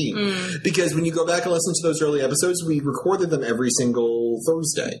first 15 because when you go back and listen to those early episodes, we recorded them every single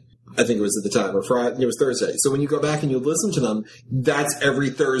Thursday. I think it was at the time, or Friday. It was Thursday. So when you go back and you listen to them, that's every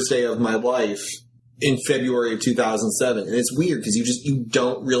Thursday of my life in February of 2007, and it's weird because you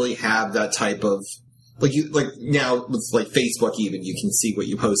don't really have that type of. Like now with like Facebook, even you can see what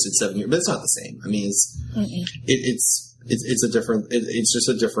you posted 7 years, but it's not the same. I mean, it's a different. It's just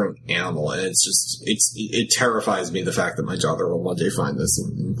a different animal, and it terrifies me the fact that my daughter will one day find this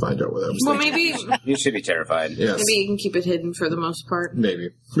and find out what I was. Well, thinking. maybe you should be terrified. Yes. Maybe you can keep it hidden for the most part.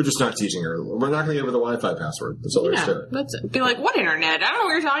 Maybe we're just not teaching her. We're not going to give her the Wi-Fi password. That's all there's to it. Let's be like, what internet? I don't know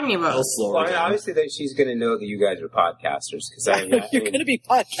what you're talking about. I'll slow her down. Obviously, that she's going to know that you guys are podcasters because you're going to be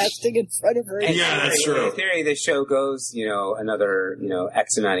podcasting in front of her. Yeah, that's true. In theory, the show goes, another,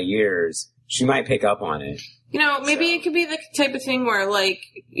 X amount of years. She might pick up on it. Maybe it could be the type of thing where, like,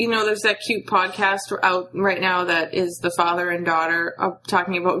 there's that cute podcast out right now that is the father and daughter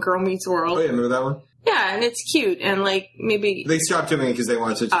talking about Girl Meets World. Oh, yeah, remember that one? Yeah, and it's cute, and, like, maybe... They stopped doing it because they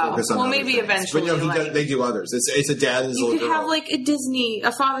wanted to focus on other maybe things. eventually. But no, they do others. It's a dad and his little girl. You could have, like, a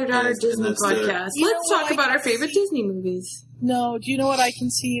father-daughter Disney podcast. Let's talk about our favorite Disney movies. No, do you know what I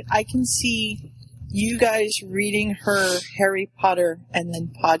can see? I can see you guys reading her Harry Potter and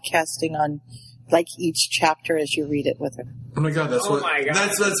then podcasting on... like each chapter as you read it with her. Oh my god, that's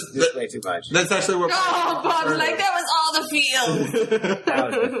that's way too much. That's actually what. Oh, Bob's like that was all the feels.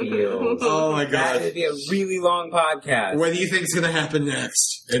 That was the feels. Oh my god, that would be a really long podcast. What do you think is going to happen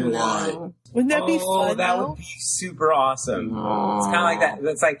next, and why? Wouldn't that be fun? That would be super awesome. It's kind of like that.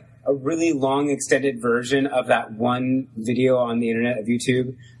 That's like a really long extended version of that one video on the internet of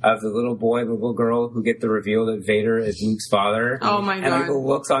YouTube of the little boy and the little girl who get the reveal that Vader is Luke's father. Oh my god. And like the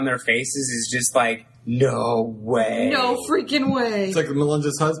looks on their faces is just like, no way. No freaking way. It's like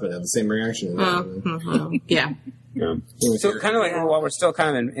Melinda's husband had the same reaction. Yeah. Yeah. So kind of like while we're still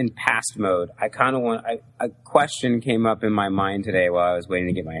kind of in past mode, I kind of want, a question came up in my mind today while I was waiting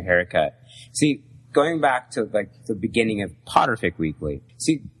to get my haircut. See, going back to like the beginning of Potterfic Weekly,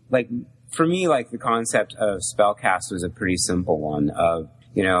 like, for me, like, the concept of Spellcast was a pretty simple one of,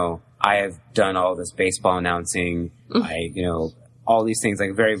 I have done all this baseball announcing, all these things,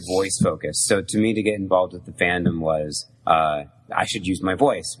 like, very voice-focused. So to me, to get involved with the fandom was, I should use my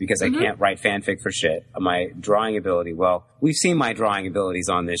voice because I can't write fanfic for shit. My drawing ability, well, we've seen my drawing abilities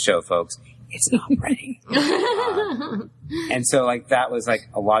on this show, folks. It's not pretty. And so, like, that was, like,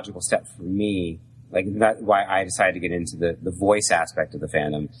 a logical step for me. Like, that's why I decided to get into the voice aspect of the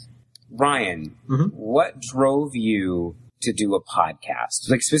fandom. Ryan, what drove you to do a podcast?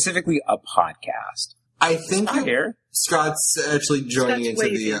 Like, specifically a podcast? I think here. Scott's actually joining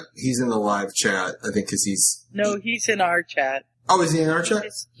into he's in the live chat, I think, because he's... No, he's in our chat. Oh, is he in our chat?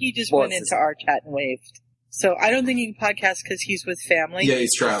 He just went into our chat and waved. So I don't think he can podcast because he's with family. Yeah,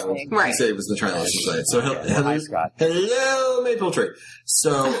 he's traveled. Right. He said he was in the translation site. So Hi, Scott. Hello, Maple Tree.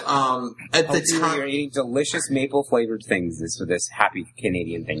 So at the time, you're eating delicious maple flavored things for this happy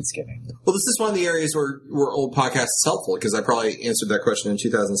Canadian Thanksgiving. Well, this is one of the areas where old podcast is helpful because I probably answered that question in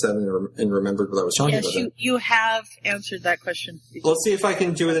 2007 and remembered what I was talking about. Yes, you have answered that question. Let's see if I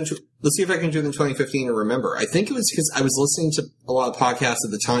can do it in 2015 and remember. I think it was because I was listening to a lot of podcasts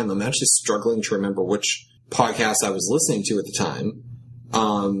at the time. I'm actually struggling to remember which podcast I was listening to at the time.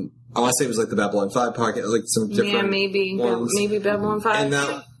 I want to say it was like the Babylon 5 podcast, like some different ones. maybe Babylon 5.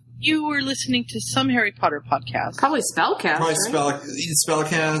 And you were listening to some Harry Potter podcast. Probably Spellcast.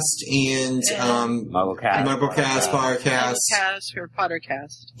 Spellcast and Mugglecast podcast. Mugglecast or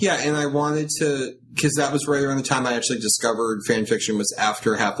Pottercast. Yeah, and I wanted to, because that was right around the time I actually discovered fan fiction was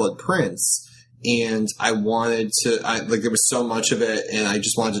after Half-Blood Prince. And I wanted to, there was so much of it, and I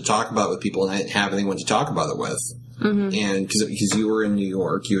just wanted to talk about it with people, and I didn't have anyone to talk about it with. And because you were in New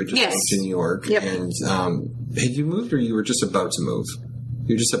York, you had just moved to New York, and had you moved or you were just about to move?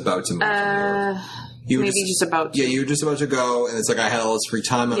 You're just about to move. Maybe just about to. Yeah, you were just about to go, and it's like I had all this free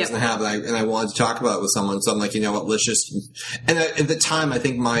time I was going to have, and I wanted to talk about it with someone. So I'm like, you know what? Let's just. And at the time, I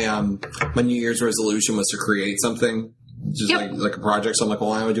think my New Year's resolution was to create something, just like a project. So I'm like,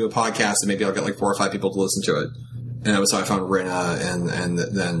 well, I'm going to do a podcast, and maybe I'll get like 4 or 5 people to listen to it. And that was how I found Rinna, and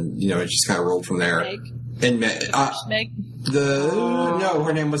then it just kind of rolled from there. Meg. And Meg. No,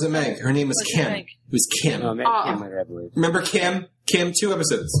 her name wasn't Meg. Her name was Kim. Meg? It was Kim. No, Meg Kim later, I believe. Remember Kim? Kim, 2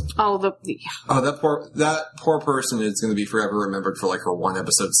 episodes. That poor person is going to be forever remembered for like her 1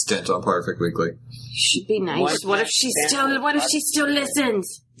 episode stint on Perfect Weekly. Should be nice. What if she still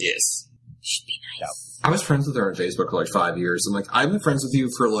listens? Yes. Should be nice. I was friends with her on Facebook for like 5 years. I'm like, I've been friends with you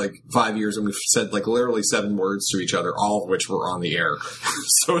for like 5 years, and we've said like literally 7 words to each other, all of which were on the air.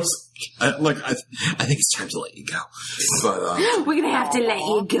 So it's I think it's time to let you go. But we're gonna have to let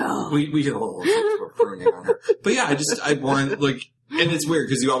you go. We did a little pruning on her. But yeah, I wanted like, and it's weird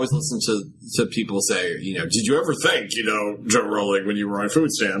because you always listen to people say, did you ever think, Joe Rogan, when you were on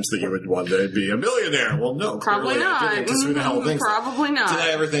food stamps, that you would one day be a millionaire? Well, no, probably not. I didn't, 'cause who the hell thinks probably that? not. Did I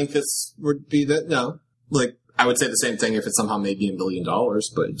ever think this would be that? No. Like, I would say the same thing if it somehow made me $1 million,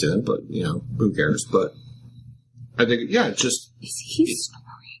 but it didn't. But who cares? But I think, is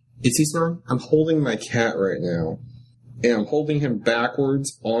he snoring? I'm holding my cat right now, and I'm holding him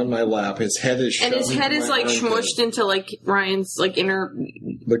backwards on my lap. His head is and his head is like smushed into like Ryan's like inner,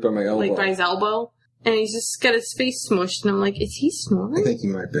 like by my elbow, like by his elbow, and he's just got his face smushed. And I'm like, is he snoring? I think he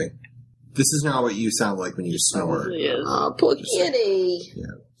might be. This is not what you sound like when you snore. Oh, poor kitty.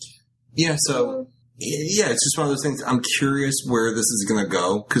 Yeah. So. Yeah, it's just one of those things. I'm curious where this is going to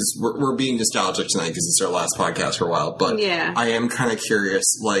go, because we're being nostalgic tonight because it's our last podcast for a while. But I am kind of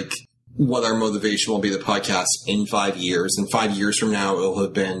curious, like, what our motivation will be the podcast in 5 years. And 5 years from now, it'll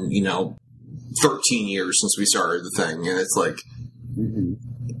have been, 13 years since we started the thing. And it's like,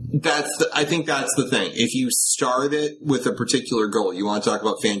 I think that's the thing. If you start it with a particular goal, you want to talk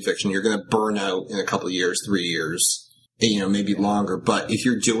about fan fiction, you're going to burn out in a couple of years, 3 years. Maybe longer, but if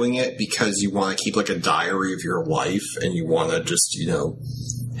you're doing it because you want to keep like a diary of your life and you want to just,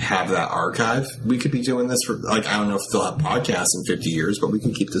 have that archive, we could be doing this for like, I don't know if they'll have podcasts in 50 years, but we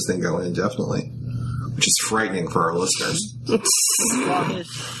can keep this thing going indefinitely, which is frightening for our listeners.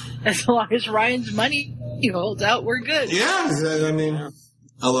 As long as Ryan's money holds out, we're good. Yeah, I mean,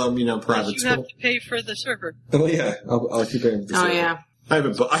 although, private school. You have to pay for the server. Oh yeah, I'll keep paying for the server. Oh yeah. I have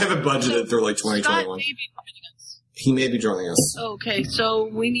it budgeted through like 2021. He may be joining us. Okay, so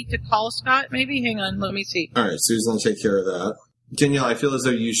we need to call Scott, maybe? Hang on, let me see. All right, Susan will take care of that. Danielle, I feel as though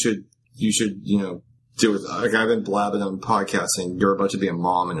you should, do it. Like, I've been blabbing on podcasting. You're about to be a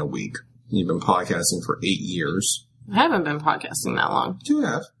mom in a week. You've been podcasting for 8 years. I haven't been podcasting that long. You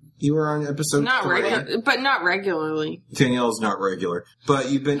have. You were on episode 3. But not regularly. Danielle's not regular. But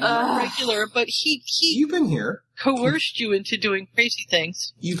you've been... regular, but he... You've been here. Coerced you into doing crazy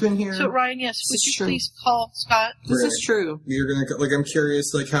things. You've been here. So, Ryan, yes, would you please call Scott? This is true. You're going to... Like, I'm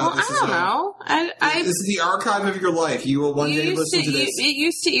curious, like, how this is... I don't know. This is the archive of your life. You will one day listen to this. It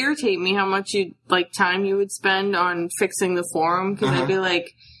used to irritate me how much time you would spend on fixing the forum, because I'd be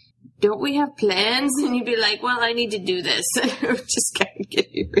like... Don't we have plans? And you'd be like, well, I need to do this. It would just kind of get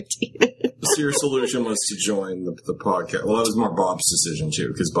irritated. So your solution was to join the podcast. Well, that was more Bob's decision, too,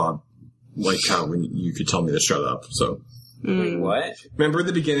 because Bob liked how when you could tell me to shut up. So. Wait, what? Remember at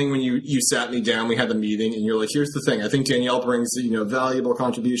the beginning when you sat me down, we had the meeting, and you're like, here's the thing. I think Danielle brings, valuable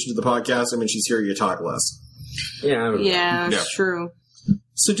contribution to the podcast, and when she's here, you talk less. Yeah, that's true.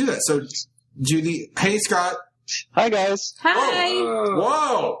 So do that. So hey, Scott. Hi, guys. Hi.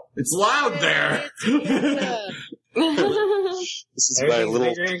 Whoa. It's loud there. This is my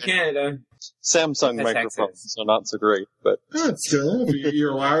little in Canada. Samsung microphone, so not so great, but that's good.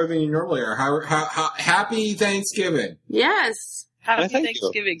 You're louder than you normally are. How happy Thanksgiving? Yes. Happy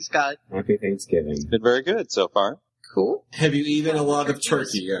Thanksgiving, Scott. Happy Thanksgiving. It's been very good so far. Cool. Have you eaten a lot of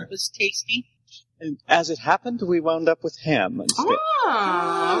turkey? It was tasty. And as it happened, we wound up with ham instead.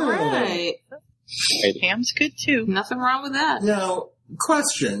 All right. Ham's good too. Nothing wrong with that. Now,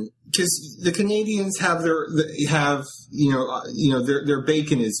 question, because the Canadians have their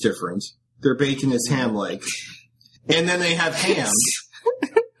bacon is different. Their bacon is ham-like, and then they have ham.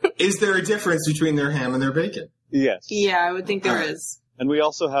 Is there a difference between their ham and their bacon? Yes. Yeah, I would think there is. And we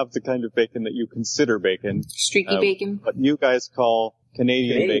also have the kind of bacon that you consider bacon. Streaky bacon. What you guys call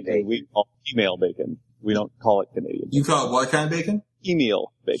Canadian bacon, we call female bacon. We don't call it Canadian. You call it what kind of bacon?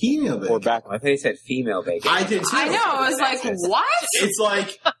 Female bacon. Female bacon. Or back. I thought you said female bacon. I did too. I know. I was like, what? It's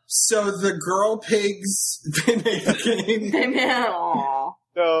like, so the girl pigs, they make the Canadian. Aww.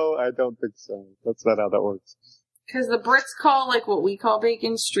 No, I don't think so. That's not how that works. Because the Brits call, like, what we call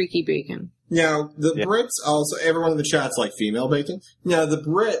bacon, streaky bacon. Now, the Brits also, everyone in the chat's like female bacon. Now, the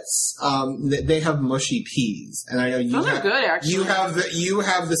Brits, they have mushy peas. And I know you Those are good, actually. You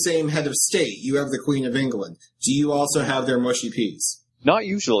have the same head of state. You have the Queen of England. Do you also have their mushy peas? Not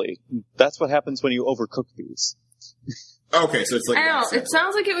usually. That's what happens when you overcook these. Okay, so it's like... I don't know. It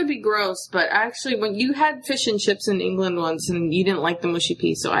sounds like it would be gross, but actually, when you had fish and chips in England once, and you didn't like the mushy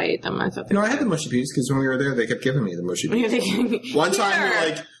peas, so I ate them. I thought I had the mushy peas, because when we were there, they kept giving me the mushy peas. One time, we're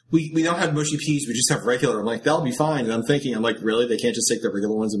like, we don't have mushy peas, we just have regular. I'm like, that'll be fine. And I'm like, really? They can't just take the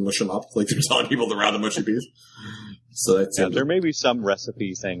regular ones and mush them up? Like, they're telling people to around the mushy peas? So that's it. There may be some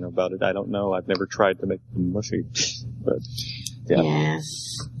recipe thing about it. I don't know. I've never tried to make them mushy. But, yeah.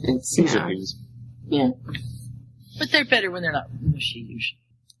 It's peas. Yeah. But they're better when they're not mushy, usually.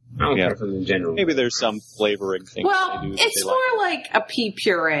 I don't care for them in general. Maybe there's some flavoring thing. Well, they do it's more like a pea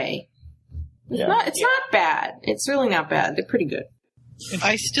puree. It's not bad. It's really not bad. They're pretty good.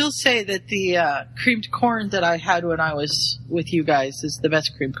 I still say that the creamed corn that I had when I was with you guys is the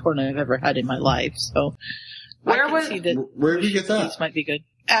best creamed corn I've ever had in my life. So where did you get that? These might be good.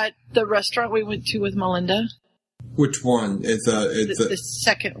 At the restaurant we went to with Melinda. Which one? It's the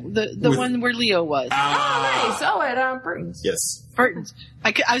second, the one where Leo was. Oh, nice. Oh, at Burton's. Yes. Burton's.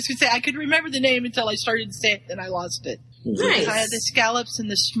 I was going to say, I could remember the name until I started saying it, and I lost it. Nice. I had the scallops and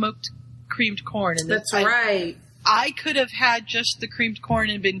the smoked creamed corn. And that's right. I could have had just the creamed corn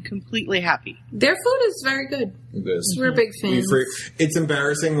and been completely happy. Their food is very good. It is. We're big fans. It's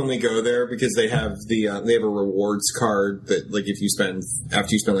embarrassing when we go there because they have they have a rewards card that, like, if you spend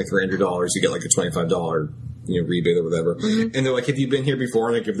after you spend like $300, you get like a $25 rebate or whatever. Mm-hmm. And they're like, have you been here before?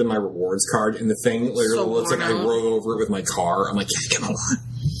 And I give them my rewards card, and the thing literally looks like I rode over it with my car. I'm like, yeah, come on.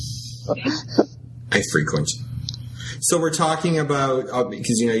 I frequent. So we're talking about,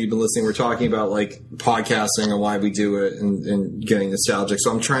 because, you've been listening, we're talking about, like, podcasting and why we do it and getting nostalgic.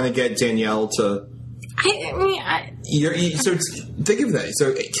 So I'm trying to get Danielle to... So think of that.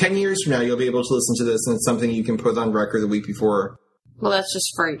 So 10 years from now, you'll be able to listen to this, and it's something you can put on record the week before... Well, that's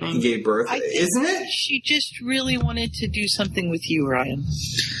just frightening. You gave birth, isn't it? She just really wanted to do something with you, Ryan.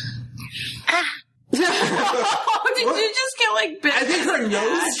 Did you just get, like, bit? I think her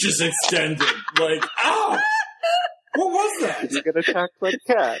nose just extended. Like, ow! What was that? You get attacked by a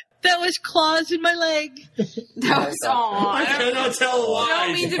cat. That was claws in my leg. That was I cannot tell why. I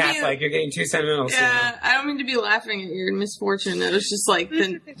don't mean to be like you're getting too sentimental. Yeah, I don't mean to be laughing at your misfortune. It was just like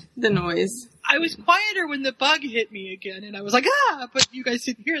the noise. I was quieter when the bug hit me again, and I was like, ah! But you guys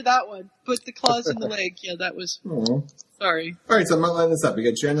didn't hear that one. But the claws in the leg, that was... Aww. Sorry. All right, so I'm not letting this up. We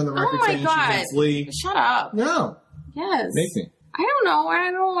got Jen on the record saying God. She Lee. Shut up. No. Yes. Make me. I don't know. I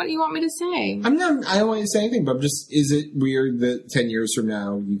don't know what you want me to say. I don't want you to say anything, but is it weird that 10 years from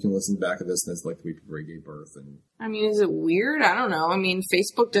now you can listen back to this and it's like the week before you gave birth? I mean, is it weird? I don't know. I mean,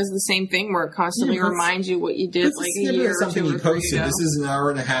 Facebook does the same thing where it constantly reminds you what you did like a year or two you posted. This is an hour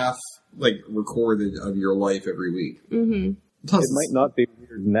and a half, like, recorded of your life every week. Mm-hmm. It might not be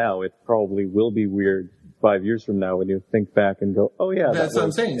weird now. It probably will be weird 5 years from now when you think back and go, oh yeah, that's what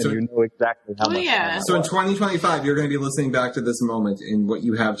I'm saying. And so you know exactly how much. Yeah. So in 2025, you're going to be listening back to this moment, and what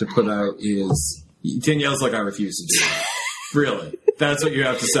you have to put out is Danielle's like, I refuse to do that. Really, that's what you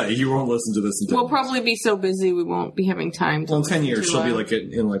have to say. You won't listen to this. We'll probably be so busy we won't be having time. Well, in 10 years, she'll be like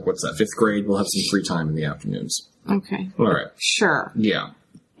in like what's that, 5th grade? We'll have some free time in the afternoons. Okay. All right. Sure. Yeah.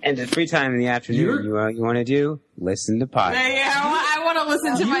 And the free time in the afternoon, you want to do? Listen to podcasts. Yeah, I want to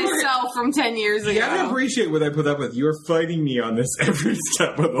listen to myself from 10 years ago. Yeah, I appreciate what I put up with. You're fighting me on this every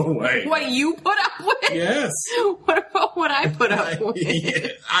step of the way. What you put up with? Yes. What about what I put up with?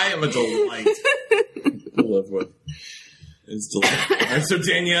 I am a delight to live with. It's delightful. And so,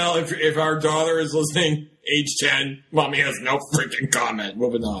 Danielle, if our daughter is listening, age 10, mommy has no freaking comment.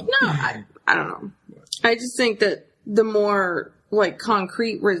 Moving on. No, I don't know. I just think that the more... like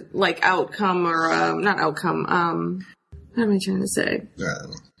concrete, outcome or not outcome. What am I trying to say?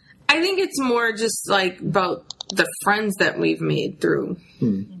 I think it's more just like about the friends that we've made through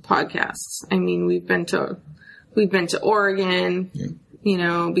podcasts. I mean, we've been to Oregon,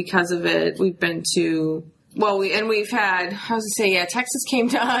 because of it. We've been to we've had Texas came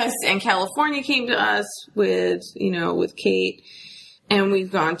to us and California came to us with Kate, and we've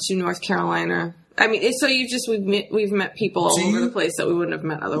gone to North Carolina. I mean, so we've met people all over the place that we wouldn't have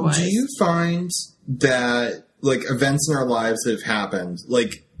met otherwise. Do you find that, like, events in our lives that have happened,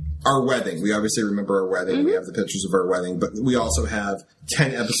 like our wedding, we obviously remember our wedding, mm-hmm. We have the pictures of our wedding, but we also have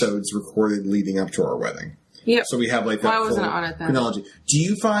 10 episodes recorded leading up to our wedding. Yep. So we have, like, that I wasn't on it then. chronology. Do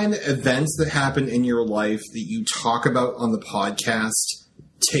you find events that happen in your life that you talk about on the podcast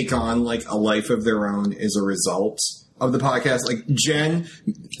take on like a life of their own as a result of the podcast. Like Jen.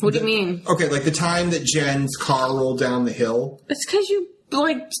 What do you mean? Okay, like the time that Jen's car rolled down the hill. It's because you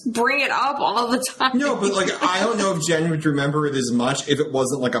bring it up all the time. No, but like I don't know if Jen would remember it as much if it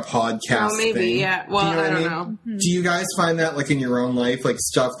wasn't like a podcast. Oh, maybe, thing. yeah. Well, you know I don't mean? know. Mm-hmm. Do you guys find that like in your own life, like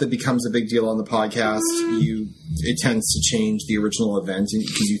stuff that becomes a big deal on the podcast, it tends to change the original event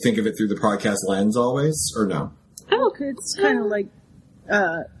because you think of it through the podcast lens always, or no? Oh, it's kind of like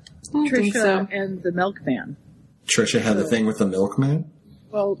Trisha so. and the milkman. Trisha had a thing with the milkman.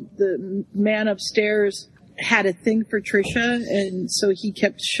 Well, the man upstairs had a thing for Trisha, and so he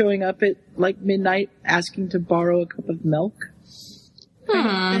kept showing up at like midnight asking to borrow a cup of milk.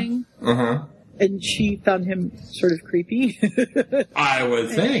 Kind of thing. And she found him sort of creepy. I would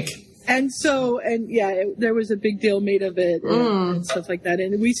think. And there was a big deal made of it and stuff like that.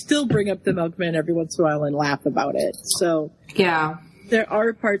 And we still bring up the milkman every once in a while and laugh about it. So Yeah. there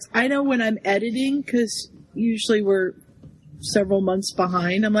are parts. I know when I'm editing, because usually we're several months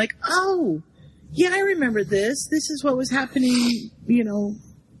behind, I'm like, oh, yeah, I remember this. This is what was happening,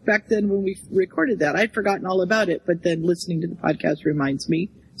 back then when we recorded that. I'd forgotten all about it, but then listening to the podcast reminds me.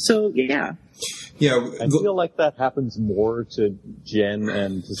 So, yeah. Yeah, I feel like that happens more to Jen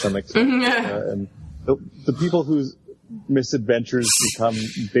and to some extent. And the people whose misadventures become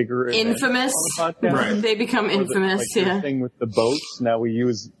bigger and Infamous. on the podcast. Right. They become infamous, Like yeah. the thing with the boats, now we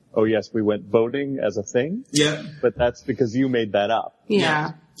use, oh yes, we went boating as a thing. Yeah. But that's because you made that up.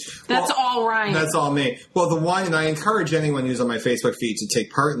 Yeah. That's all right. That's all me. Well, the one, and I encourage anyone who's on my Facebook feed to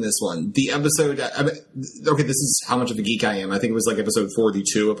take part in this one. The episode, okay, this is how much of a geek I am. I think it was like episode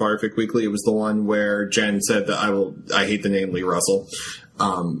 42 of Horrific Weekly. It was the one where Jen said that I hate the name Lee Russell.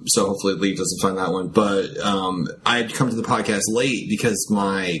 So hopefully Lee doesn't find that one. But I had come to the podcast late because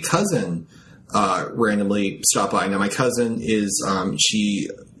my cousin randomly stopped by. Now, my cousin is, she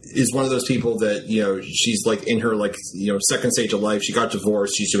is one of those people that, she's like in her second stage of life. She got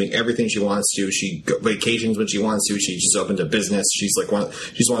divorced. She's doing everything she wants to. She vacations when she wants to. She just opened a business. She's like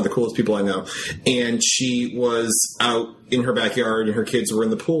she's one of the coolest people I know. And she was out in her backyard and her kids were in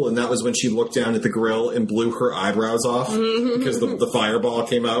the pool. And that was when she looked down at the grill and blew her eyebrows off because the fireball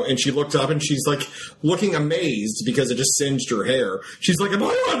came out. And she looked up and she's like looking amazed because it just singed her hair. She's like, am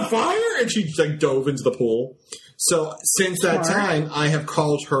I on fire? And she like dove into the pool. So since that time, I have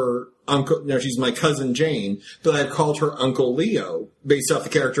called her Uncle. No, she's my cousin Jane, but I've called her Uncle Leo, based off the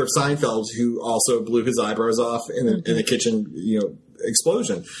character of Seinfeld, who also blew his eyebrows off in a kitchen,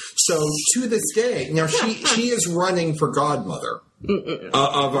 explosion. So to this day, now she is running for godmother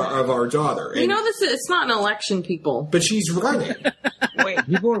of our daughter. And, it's not an election, people. but she's running. Wait,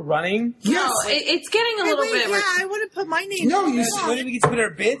 people are running? Yes. No, it's getting a little bit. Yeah, I want to put my name No, in. you. When do we get to put our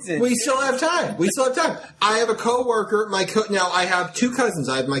bids in? We still have time. I have a coworker. Now I have two cousins.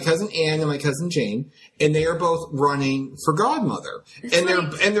 I have my cousin Ann and my cousin Jane, and they are both running for godmother.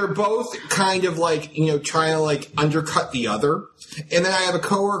 They're both kind of like trying to like undercut the other. And then I have a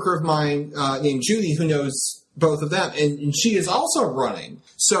coworker of mine named Judy who knows both of them, and she is also running.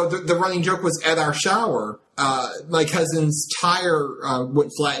 So the running joke was at our shower. My cousin's tire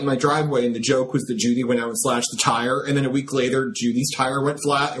went flat in my driveway, and the joke was that Judy went out and slashed the tire, and then a week later, Judy's tire went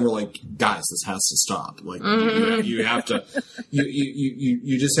flat, and we're like, guys, this has to stop. Like, you have to,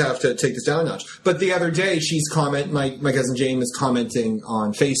 you just have to take this down a notch. But the other day, my cousin Jane was commenting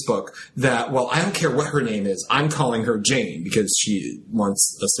on Facebook that, well, I don't care what her name is, I'm calling her Jane because she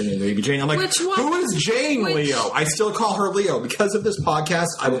wants us to name the baby Jane. I'm like, who is Jane, Leo? I still call her Leo. Because of this podcast,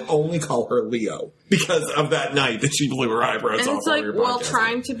 I will only call her Leo because of that night that she blew her eyebrows off. And it's like, well,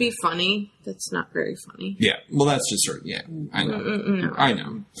 trying to be funny, that's not very funny. Yeah, well, that's just her. Yeah, I know. I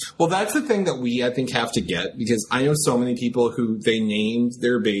know. Well, that's the thing that we, I think, have to get, because I know so many people who they named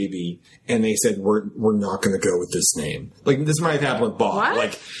their baby and they said, we're not going to go with this name. Like, this might have happened with Bob.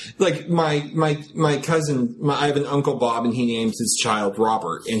 What? Like my cousin, I have an uncle Bob, and he names his child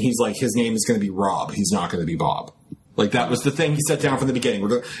Robert, and he's like, his name is going to be Rob. He's not going to be Bob. Like, that was the thing he set down from the beginning.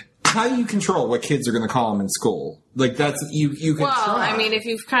 How do you control what kids are going to call them in school? Like, that's, you can try. I mean, if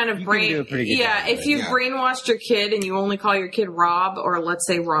you've kind of if you've brainwashed your kid and you only call your kid Rob, or let's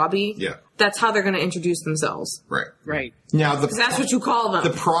say Robbie, that's how they're going to introduce themselves. Right. Now, because that's what you call them. The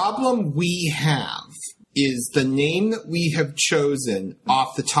problem we have is the name that we have chosen,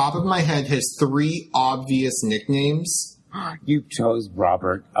 off the top of my head, has 3 obvious nicknames. You chose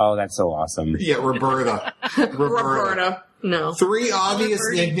Robert. Oh, that's so awesome. Yeah, Roberta. Roberta. No. 3 obvious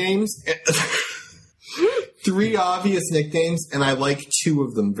nicknames. 3 obvious nicknames, and I like 2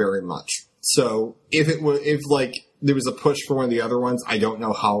 of them very much. So if there was a push for one of the other ones, I don't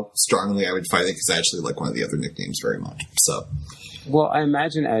know how strongly I would fight it, because I actually like one of the other nicknames very much. So Well, I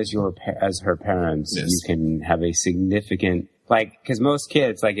imagine as her parents, Yes. you can have a significant, like, because most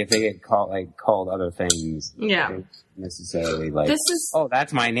kids, like, if they get called other things, Yeah. they necessarily like, This is- oh,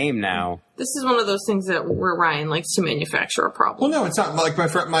 that's my name now. This is one of those things where Ryan likes to manufacture a problem. Well, no, it's not. Like my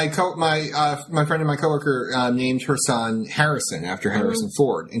friend, my friend and my coworker named her son Harrison after Harrison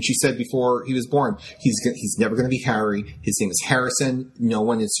Ford, and she said before he was born, he's never going to be Harry. His name is Harrison. No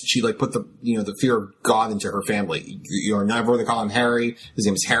one is. She like put the fear of God into her family. You're never going to call him Harry. His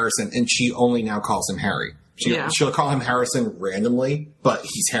name is Harrison, and she only now calls him Harry. She'll call him Harrison randomly, but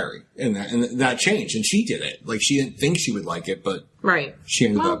he's Harry, and that changed, and she did it. Like she didn't think she would like it, but Right. she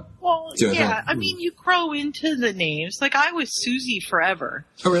ended up. Well, doing yeah. that. I mean, you grow into the names. Like I was Susie forever,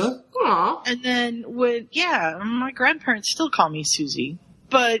 Oh, really? Aw. and then my grandparents still call me Susie.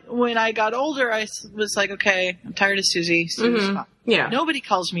 But when I got older, I was like, okay, I'm tired of Susie. Susie's fine. Yeah. Nobody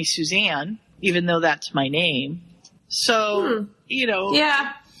calls me Suzanne, even though that's my name. So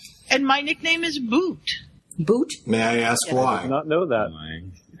Yeah. And my nickname is Boot. Boot? May I ask I why? did not know that.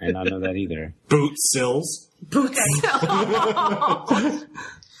 I did not know that either. Boot Sills. Boots.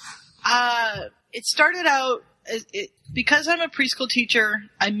 It started out because I'm a preschool teacher.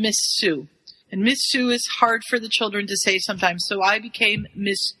 I Miss Sue, and Miss Sue is hard for the children to say sometimes. So I became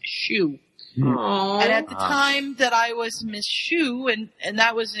Miss Shoe. Aww. And at the time that I was Miss Shoe, and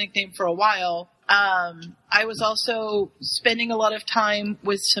that was a nickname for a while, I was also spending a lot of time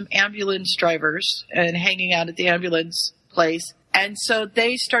with some ambulance drivers and hanging out at the ambulance place. And so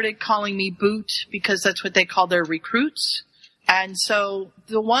they started calling me Boot because that's what they call their recruits. And so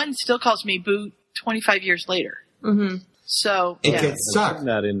the one still calls me Boot 25 years later. Mm-hmm. So It yeah. gets stuck. I've seen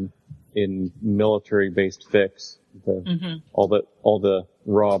that in military-based fics. All the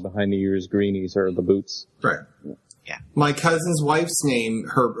raw behind the ears greenies are the boots. Right. Yeah. My cousin's wife's name,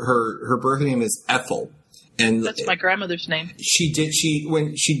 her birth name is Ethel. And That's my grandmother's name. she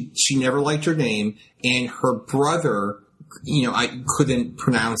never liked her name, and her brother, I couldn't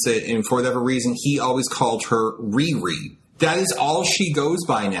pronounce it, and for whatever reason, he always called her Riri. That is all she goes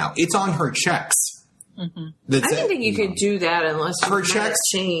by now. It's on her checks. I didn't think you could do that unless you Her had checks,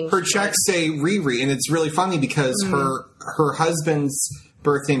 it changed. her checks say Riri, and it's really funny because her husband's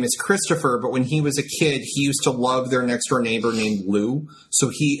birth name is Christopher, but when he was a kid, he used to love their next door neighbor named Lou.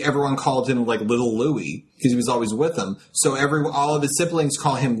 So everyone called him like Little Louie because he was always with them. So all of his siblings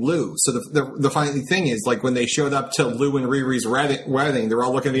call him Lou. So the funny thing is, like when they showed up to Lou and Riri's wedding, they're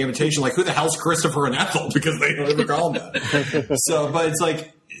all looking at the invitation like, who the hell's Christopher and Ethel? Because they don't ever call him that. But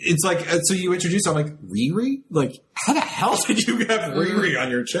it's like, so you introduce, I'm like, Riri? Like, how the hell did you have Riri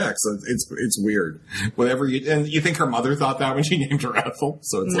on your check? So it's weird. And you think her mother thought that when she named her Ethel?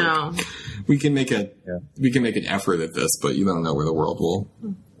 So it's like, we can make an effort at this, but you don't know where the world will.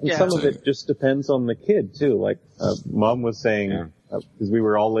 And some of it just depends on the kid too. Like, Mom was saying, because we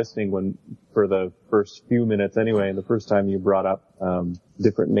were all listening for the first few minutes anyway, the first time you brought up,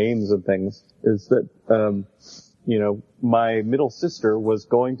 different names and things, is that, my middle sister was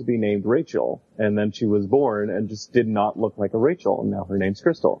going to be named Rachel, and then she was born and just did not look like a Rachel, and now her name's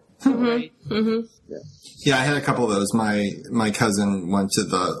Crystal. Right. Mm-hmm. Yeah, I had a couple of those. My cousin went to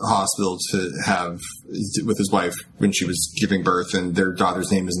the hospital to have with his wife when she was giving birth, and their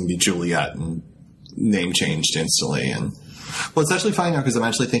daughter's name is going to be Juliet, and name changed instantly. And well, it's actually funny now because I'm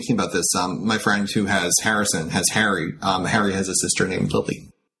actually thinking about this. My friend who has Harrison has Harry. Harry has a sister named Lily.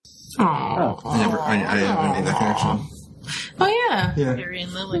 Aww. I never made that connection. Oh yeah. Yeah, Harry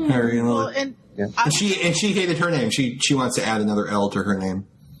and Lily. Harry and Lily. Well, and And she hated her name. She wants to add another L to her name.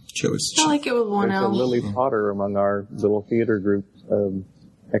 I like it with one There's a L. Lily Potter among our little theater group,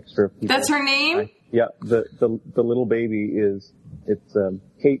 extra people. That's her name? Yeah, the little baby it's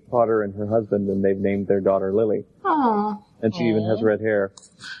Kate Potter and her husband, and they've named their daughter Lily. Aww. And she even has red hair.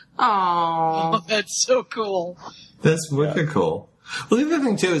 Aww. oh, that's so cool. That's wicked cool. Well, the other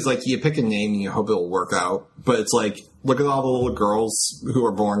thing, too, is, like, you pick a name and you hope it'll work out. But it's like, look at all the little girls who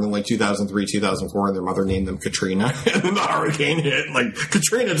were born in, like, 2003, 2004, and their mother named them Katrina. And then the hurricane hit. Like,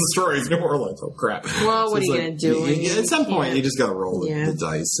 Katrina destroys New Orleans. Oh, crap. Well, what are you going to do? At some point, you just got to roll the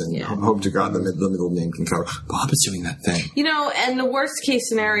dice and hope to God the middle name can cover. Bob is doing that thing. And the worst case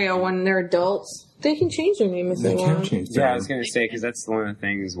scenario, when they're adults, they can change their name if they want. Yeah, I was going to say, because that's one of the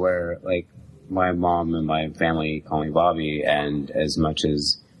things where, like, my mom and my family call me Bobby, and as much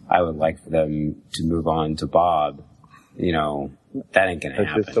as I would like for them to move on to Bob, that ain't gonna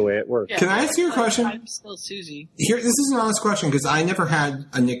happen. That's just the way it works. Yeah, Can I ask you a question? I'm still Susie. This is an honest question because I never had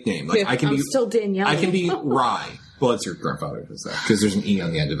a nickname. Like, I'm still Danielle. I can be Rye. Well, it's your grandfather who does that, because there's an E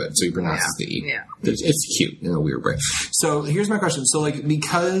on the end of it, so he pronounces the E. Yeah. It's cute in a weird way. So here's my question. So, like,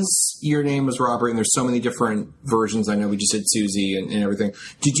 because your name was Robert and there's so many different versions, I know we just said Susie and everything,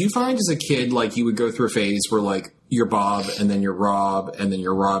 did you find as a kid, like, you would go through a phase where, like, you're Bob, and then you're Rob, and then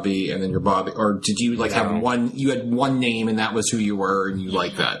you're Robbie, and then you're Bobby? Or did you, like, have you had one name and that was who you were and you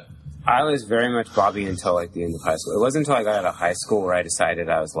liked that? I was very much Bobby until, like, the end of high school. It wasn't until I got out of high school where I decided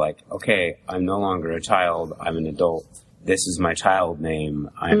I was like, okay, I'm no longer a child, I'm an adult. This is my child name.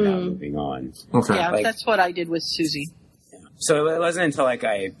 I'm now moving on. Okay. Yeah, like, that's what I did with Susie. So it wasn't until, like,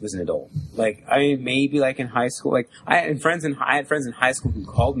 I was an adult. Like, I mean, maybe, like, in high school. Like, I had friends in high school who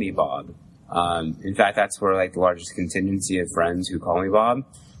called me Bob. In fact, that's where, like, the largest contingency of friends who call me Bob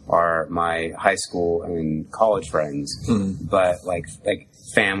are my high school and college friends. But, like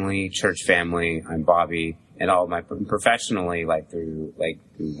family, church family, I'm Bobby. And all my professionally, like through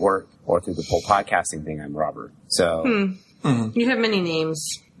work or through the whole podcasting thing, I'm Robert. So You have many names.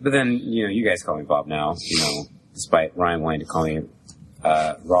 But then, you guys call me Bob now, despite Ryan wanting to call me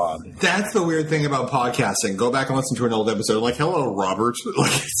Rob. That's the weird thing about podcasting. Go back and listen to an old episode. Like, hello, Robert.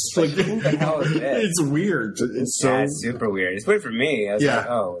 Like, it's like, who the hell is this? It's weird. It's super weird. It's weird for me. I was like,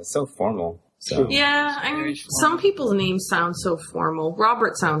 oh, it's so formal. So. Yeah, I mean, some people's names sound so formal.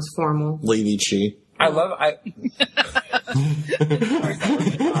 Robert sounds formal. Lady Chi.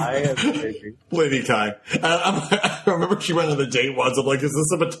 Lady Kai. I remember she went on the date once. I'm like, is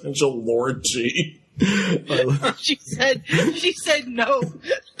this a potential Lord G? She said no.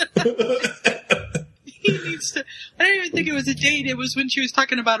 He needs to. I don't even think it was a date. It was when she was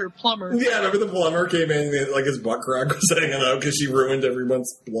talking about her plumber. Yeah, remember the plumber came in and, like, his butt crack was hanging out because she ruined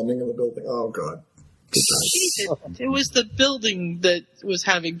everyone's plumbing in the building. Oh, God. It was the building that was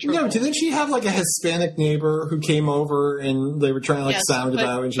having trouble. No, didn't she have, like, a Hispanic neighbor who came over and they were trying to, like, sound it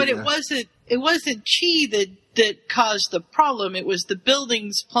out? And but it wasn't Chi that caused the problem. It was the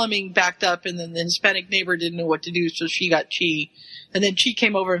building's plumbing backed up, and then the Hispanic neighbor didn't know what to do, so she got Chi. And then Chi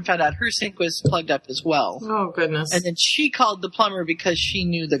came over and found out her sink was plugged up as well. Oh, goodness. And then she called the plumber because she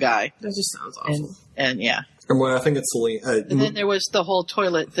knew the guy. That just sounds awful. And yeah. And well, I think it's Selena. And then there was the whole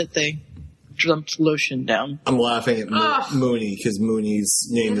toilet that they dumped lotion down. I'm laughing at Mooney because Mooney's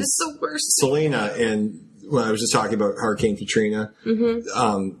name is the worst Selena. And when I was just talking about Hurricane Katrina,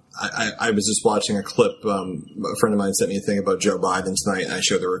 I was just watching a clip. A friend of mine sent me a thing about Joe Biden tonight, and I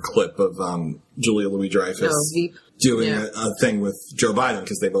showed her a clip of Julia Louis-Dreyfus doing a thing with Joe Biden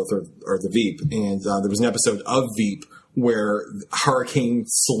because they both are the Veep. And there was an episode of Veep where Hurricane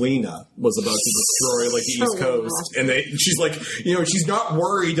Selena was about to destroy, like, the East Coast. And she's like, she's not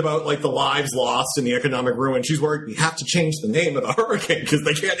worried about, like, the lives lost and the economic ruin. She's worried we have to change the name of the hurricane because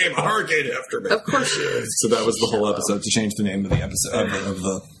they can't name a hurricane after me. Of course she is. So that was the whole episode, to change the name of the episode of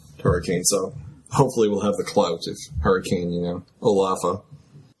the hurricane. So hopefully we'll have the clout if Hurricane, Olafa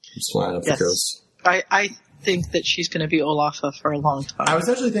is flying up the coast. I think that she's going to be Olafa for a long time. I was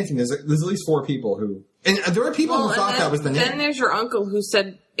actually thinking there's at least 4 people who... And there were people who thought that was the name. Then there's your uncle who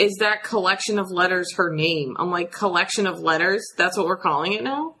said, is that collection of letters her name? I'm like, collection of letters? That's what we're calling it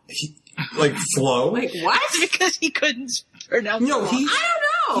now? Like Flo? Like, what? Because he couldn't pronounce it. I don't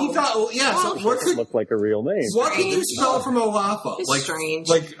know. He thought, so what could look like a real name? What can you spell from Olafa? It's strange.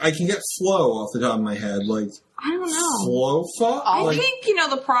 Like, I can get Flo off the top of my head. Like, I don't know. Flofa? I think,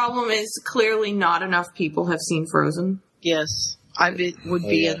 the problem is clearly not enough people have seen Frozen. Yes. I would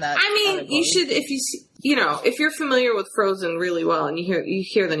be in that. I mean, you should, if you see, if you're familiar with Frozen really well and you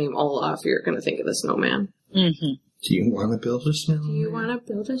hear the name Olaf, you're going to think of the snowman. Mm-hmm. Do you want to build a snowman? Do you want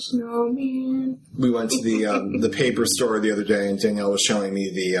to build a snowman? We went to the paper store the other day, and Danielle was showing me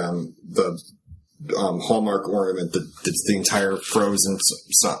the Hallmark ornament that's the entire Frozen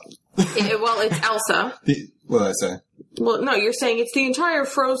song. Well, it's Elsa. What did I say? Well, no, you're saying it's the entire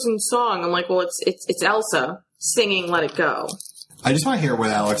Frozen song. I'm like, well, it's Elsa singing "Let It Go." I just want to hear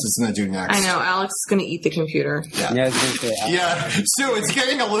what Alex is going to do next. I know. Alex is going to eat the computer. Yeah. Sue, it's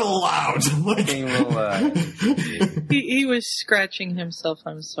getting a little loud. He was scratching himself.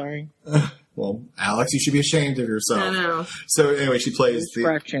 I'm sorry. Well, Alex, you should be ashamed of yourself. I know. So anyway, she plays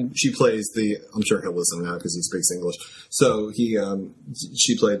scratching. She plays the. I'm sure he'll listen now because he speaks English. So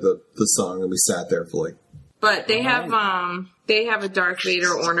she played the song, and we sat there for like. But they have a Darth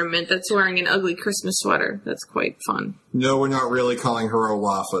Vader ornament that's wearing an ugly Christmas sweater. That's quite fun. No, we're not really calling her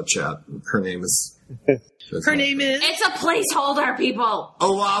Olafa, chat. Her name is... Her name is... It's a placeholder, people!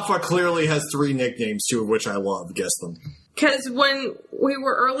 Olafa clearly has 3 nicknames, 2 of which I love. Guess them. Because when we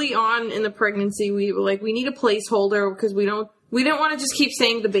were early on in the pregnancy, we were like, we need a placeholder because we don't we didn't want to just keep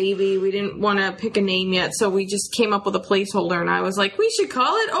saying the baby. We didn't want to pick a name yet, so we just came up with a placeholder, and I was like, we should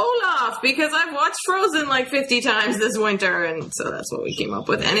call it Olaf, because I've watched Frozen like 50 times this winter, and so that's what we came up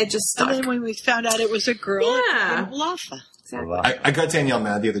with, and it just stuck. And then when we found out it was a girl, Yeah. it became Olafa. Exactly. I got Danielle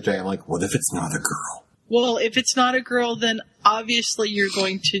mad the other day. I'm like, what if it's not a girl? Well, if it's not a girl, then obviously you're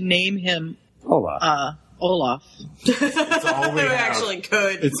going to name him Olaf. Olaf. That's all we We have. actually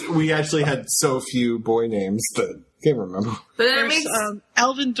could. We actually had so few boy names that I can't remember. But then it There's, makes...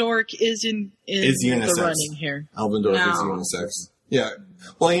 Elvin Dork is in Is the unisex. running here. Alvin Dorf is No. unisex. Yeah.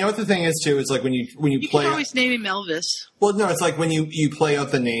 Well, you know what the thing is too? Is like when you You play. can always name him Elvis. Well, no, it's like when you play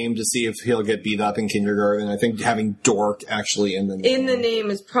out the name to see if he'll get beat up in kindergarten. I think having Dork actually in the name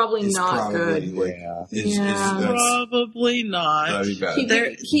is probably is not probably good. like Yeah. Probably not. that'd be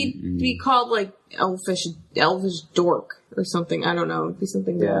bad. He'd be called like Elvish Dork or something. I don't know. It'd be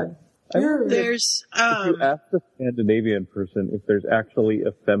something bad. There's If you ask the Scandinavian person if there's actually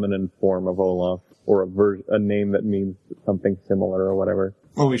a feminine form of Olaf or a name that means something similar or whatever.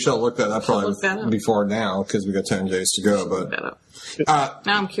 Well, we shall look that up probably look that up. before now because we got 10 days to go. But Now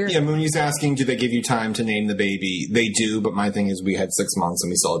I'm curious. yeah, Mooney's asking, do they give you time to name the baby? They do, but my thing is we had 6 months and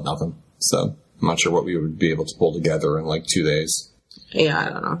we still had nothing. So I'm not sure what we would be able to pull together in like 2 days. Yeah, I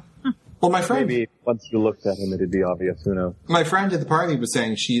don't know. Well, my friend, Maybe once you looked at him, it'd be obvious. Who knows? my friend at the party was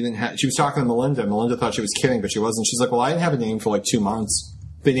saying she was talking to Melinda. Melinda thought she was kidding, but she wasn't. She's like, well, I didn't have a name for like 2 months.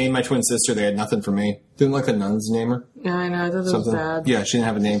 They named my twin sister. They had nothing for me. Didn't like the nuns name her? Yeah, I know. That was Something. bad. Yeah, she didn't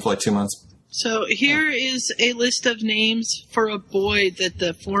have a name for like 2 months. So here is a list of names for a boy that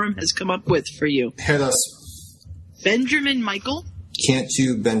the forum has come up with for you. Hit us. Benjamin Michael, Can't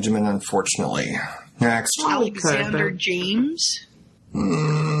do Benjamin, unfortunately. Next. Alexander James,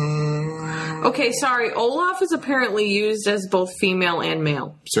 Okay, sorry. Olaf is apparently used as both female and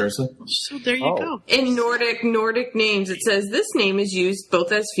male. Seriously? so there you go. In Nordic names, it says this name is used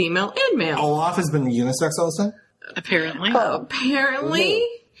both as female and male. Olaf has been unisex all this time? Apparently. Apparently.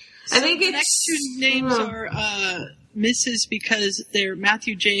 I think the it's... next two names are Mrs. because they're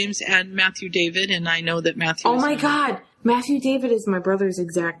Matthew James and Matthew David, and I know that Matthew Oh is my not. god. Matthew David is my brother's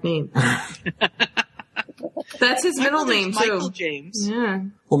exact name. That's his middle name, Michael too. James. Yeah.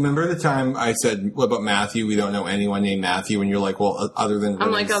 Well, remember the time I said, what about Matthew? We don't know anyone named Matthew. And you're like, well, other than...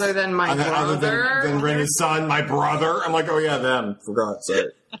 I'm like, other than my other brother. than Rene's son, my brother. I'm like, oh yeah, them. Forgot.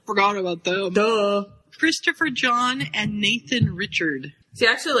 Sorry. I forgot about them. Duh. Christopher John and Nathan Richard. See,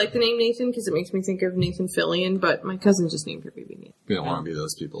 I actually like the name Nathan because it makes me think of Nathan Fillion, but my cousin just named her baby Nathan. We don't want to be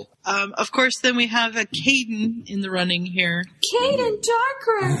those people. Of course, then we have a Caden in the running here. Caden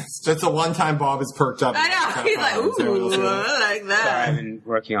Darkrest. That's the one time Bob is perked up. I know. He's like, ooh, I like Sorry, I've that. been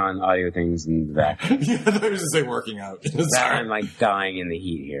working on audio things in the back. Yeah, I thought you were just say working out. Sorry. I'm like dying in the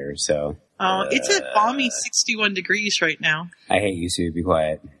heat here, so Oh, it's a balmy 61 degrees right now. I hate you, Sue. Be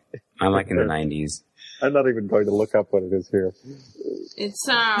quiet. I'm like in the 90s. I'm not even going to look up what it is here. It's,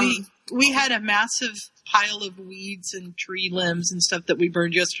 We had a massive pile of weeds and tree limbs and stuff that we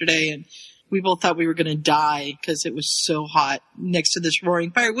burned yesterday, and we both thought we were going to die because it was so hot next to this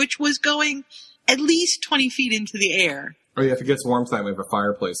roaring fire, which was going at least 20 feet into the air. Oh yeah, if it gets warm tonight, we have a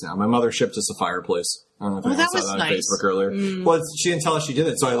fireplace now. My mother shipped us a fireplace. I don't know if anyone that saw was that on nice. Facebook earlier. Well, she didn't tell us she did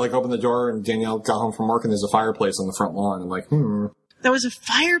it, so I like opened the door and Danielle got home from work and there's a fireplace on the front lawn. I'm like, That was a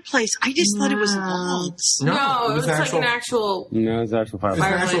fireplace. I just thought it was logs. no, it was like an actual... No, it's actual fire. It's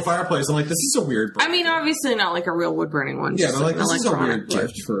an actual fireplace. I'm like, this is a weird. I mean, obviously not like a real wood-burning one. Yeah, just but like, an this is a electronic weird one.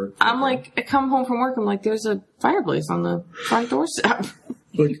 gift for. I'm like, I come home from work, I'm like, there's a fireplace on the front doorstep.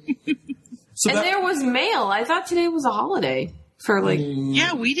 So And there was mail. I thought today was a holiday for like,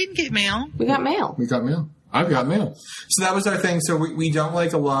 Yeah, we didn't get mail. we got mail. We got mail. I've got mail. So that was our thing. So we don't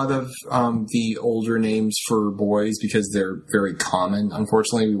like a lot of the older names for boys because they're very common.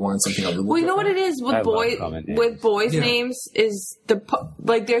 Unfortunately, we wanted something a little Well, you know what different. it is with I love boys common names. with boys' Yeah. names is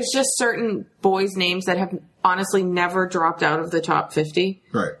like there's just certain boys' names that have honestly never dropped out of the top 50.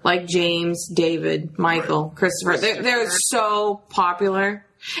 Right. Like James, David, Michael, Christopher. They're so popular.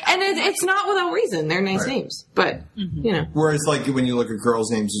 And it's not without reason. They're nice names. But, you know. Whereas, like, when you look at girls'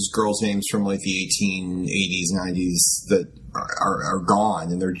 names, there's girls' names from, like, the 1880s, 90s that are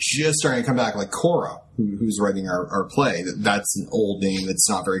gone, and they're just starting to come back, like Cora, who's writing our play. That's an old name that's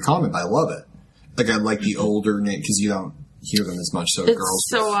not very common, but I love it. Like, I like the older name, because you don't hear them as much, so girls...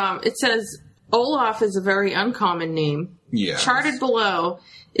 It says, Olaf is a very uncommon name. Yeah. Charted below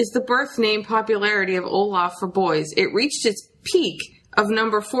is the birth name popularity of Olaf for boys. It reached its peak of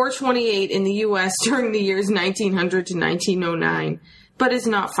number 428 in the U.S. during the years 1900 to 1909, but is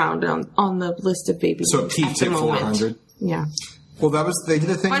not found on the list of baby So it names peaked at the at moment. 400? Yeah. Well, they did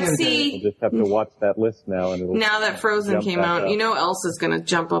a thing. But see, We'll just have to watch that list now, and it'll now that Frozen jump came back out, up. you know Elsa's going to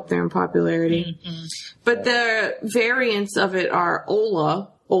jump up there in popularity. Mm-hmm. But the variants of it are Olaf,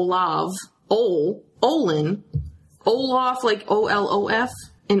 Olin, Olaf, like Olof,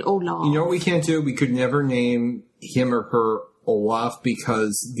 and Olaf. You know what we can't do? We could never name him or her Olaf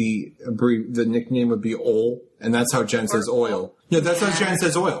because the nickname would be Ol, and that's how Jen says oil. No, that's how Jen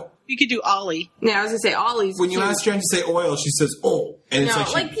says oil. You could do Ollie. Yeah, I was going to say Ollie's When you cute. ask Jen to say oil, she says Ol. And it's No,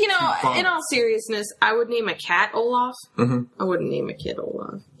 like, in all seriousness, I would name a cat Olaf. Mhm. I wouldn't name a kid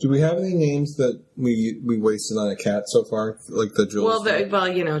Olaf. Do we have any names that we wasted on a cat so far? Like the Jules?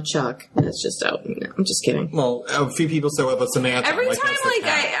 Chuck. That's just out. No, I'm just kidding. Well, a few people say, what about Samantha? Every Like, time, that's the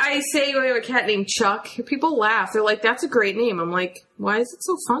cat. I say we have a cat named Chuck, people laugh. They're like, "That's a great name." I'm like, "Why is it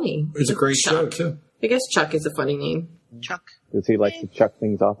so funny?" It's a great show, Chuck. too. I guess Chuck is a funny name. Chuck. Does he like to chuck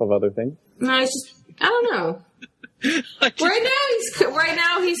things off of other things? No, it's just I don't know. Right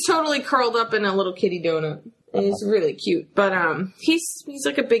now he's totally curled up in a little kitty donut. And he's really cute, but he's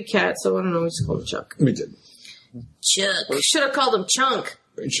like a big cat, so I don't know. We just call him Chuck. We did. Chuck. Should have called him Chunk.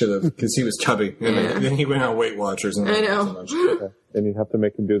 We should have, because he was chubby. And then he went on Weight Watchers. And I know. Okay. Then you have to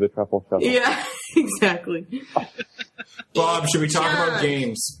make him do the truffle shuffle. Yeah, exactly. Bob, should we talk about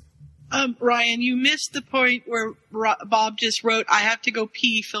games? Ryan, you missed the point where Bob just wrote, "I have to go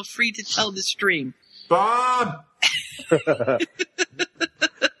pee. Feel free to tell the stream." Bob!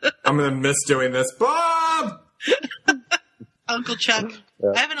 I'm going to miss doing this. Bob! Uncle Chuck.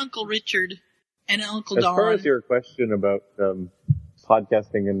 Yeah. I have an Uncle Richard and an Uncle As Don. far as your question about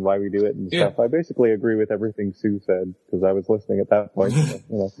podcasting and why we do it and stuff, I basically agree with everything Sue said because I was listening at that point. So,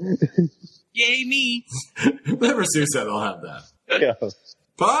 Yay me. Whatever Sue said, I'll have that. Yeah.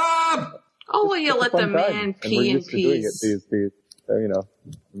 Bob! Oh, will you let the man pee in peace? It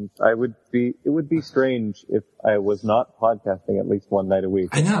would be strange if I was not podcasting at least one night a week.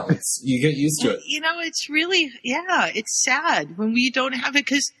 I know. You get used to it. It's really, it's sad when we don't have it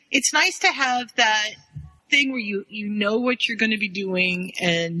because it's nice to have that thing where you know what you're going to be doing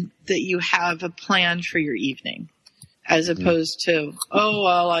and that you have a plan for your evening as opposed to,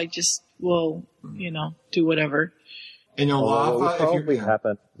 I just will, do whatever. And it will probably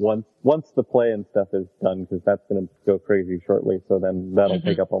happen once the play and stuff is done, because that's going to go crazy shortly. So then that'll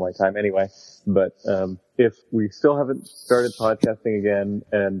take up all my time anyway. But if we still haven't started podcasting again,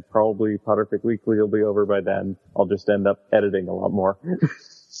 and probably Potterfic Weekly will be over by then, I'll just end up editing a lot more.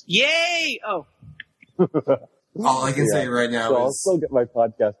 Yay! Oh. All I can say right now so is... I'll still get my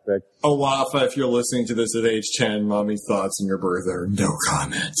podcast fixed. Olafa, if you're listening to this at age 10, mommy's thoughts on your birth are no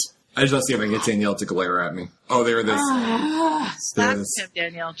comment. I just want to see if I can get Danielle to glare at me. Oh, there it is. Slap him,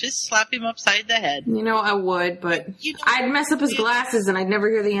 Danielle. Just slap him upside the head. I would, but I'd mess up his glasses and I'd never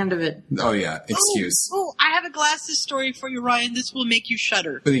hear the end of it. Oh, yeah. Excuse. Oh, I have a glasses story for you, Ryan. This will make you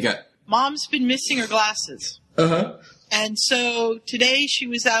shudder. What do you got? Mom's been missing her glasses. Uh-huh. And so today she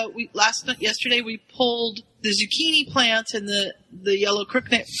was out. Yesterday we pulled the zucchini plants and the yellow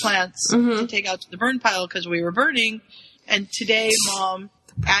crookneck plants to take out to the burn pile because we were burning. And today Mom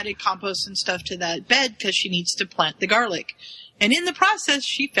added compost and stuff to that bed because she needs to plant the garlic. And in the process,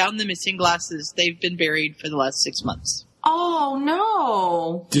 she found the missing glasses. They've been buried for the last 6 months. Oh,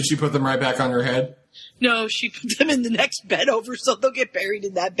 no. Did she put them right back on her head? No, she put them in the next bed over, so they'll get buried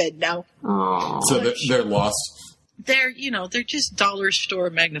in that bed now. Oh. So they're lost? They're just dollar store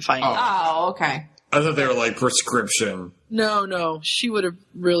magnifying. Oh, okay. I thought they were like prescription. No. She would have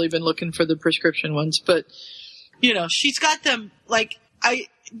really been looking for the prescription ones. But, she's got them, like... I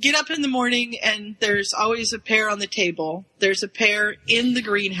get up in the morning and there's always a pair on the table. There's a pair in the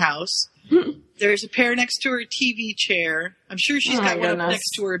greenhouse. There's a pair next to her TV chair. I'm sure she's got one up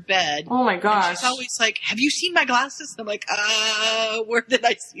next to her bed. Oh my gosh. And she's always like, "Have you seen my glasses?" And I'm like, where did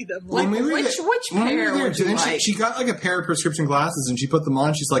I see them? Like, which pair would you like? She got like a pair of prescription glasses and she put them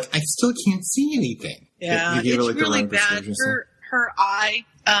on. She's like, I still can't see anything. Yeah, they gave her, it's the really wrong bad. prescription. Her eye,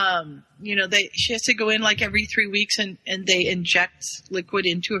 she has to go in like every 3 weeks and they inject liquid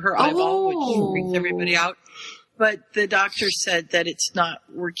into her eyeball, which freaks everybody out. But the doctor said that it's not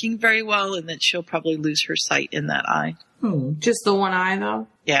working very well and that she'll probably lose her sight in that eye. Just the one eye, though?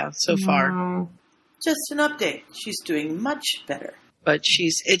 Yeah, so far. Just an update. She's doing much better. But she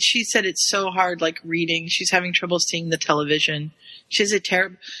said it's so hard, like reading. She's having trouble seeing the television. She has a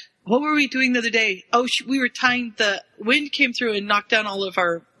terrible... What were we doing the other day? Oh, we were tying the wind came through and knocked down all of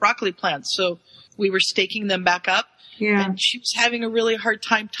our broccoli plants. So we were staking them back up. Yeah. And she was having a really hard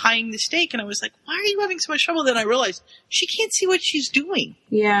time tying the stake. And I was like, why are you having so much trouble? Then I realized she can't see what she's doing.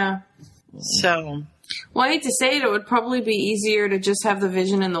 Yeah. So. Well, I hate to say it, it would probably be easier to just have the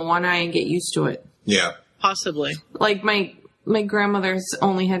vision in the one eye and get used to it. Yeah. Possibly. Like my my grandmother's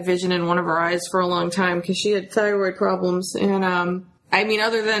only had vision in one of her eyes for a long time because she had thyroid problems. And, I mean,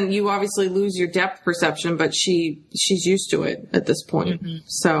 other than you obviously lose your depth perception, but she's used to it at this point. Mm-hmm.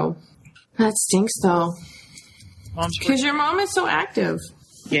 So that stinks though. Because your mom is so active.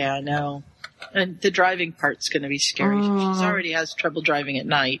 Yeah, I know. And the driving part's going to be scary. She already has trouble driving at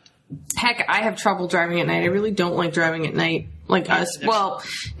night. Heck, I have trouble driving at night. I really don't like driving at night. Like us. Well,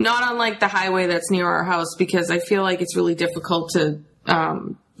 not on like the highway that's near our house because I feel like it's really difficult to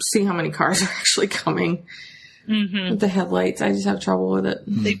see how many cars are actually coming with the headlights. I just have trouble with it.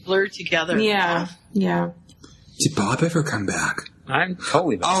 They blur together. Yeah. Did Bob ever come back? I'm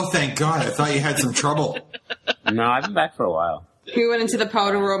totally back. Oh, thank God. I thought you had some trouble. No, I've been back for a while. We went into the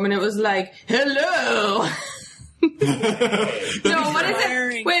powder room and it was like, hello. No, what is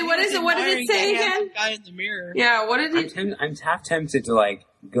it? Wait, what is it? What did it say again? Guy in the mirror. Yeah, what did it? I'm half tempted to like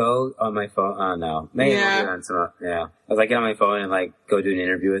go on my phone. Oh no, maybe I'll get on some. Yeah, I was like get on my phone and like go do an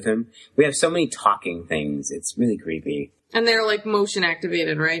interview with him. We have so many talking things. It's really creepy. And they're like motion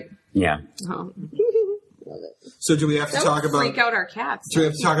activated, right? Yeah. Oh. So do we have to talk about freak out our cats? Do we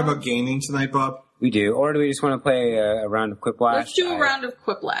have to talk about gaming tonight, Bob? We do, or do we just want to play a round of Quiplash? Let's do a round of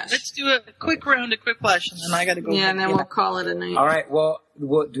Quiplash. Let's do a quick round of Quiplash, and then I got to go. Yeah, and then we'll call it a night. All right. Well, do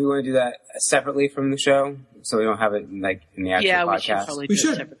we want to do that separately from the show, so we don't have it like in the actual podcast? We should probably do it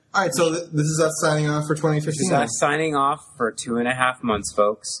separately. All right. So this is us signing off for 2015. This is us signing off for 2.5 months,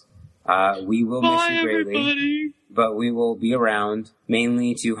 folks. We will miss you greatly, everybody. But we will be around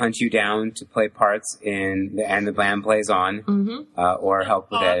mainly to hunt you down to play parts in the And the Bland Plays On, or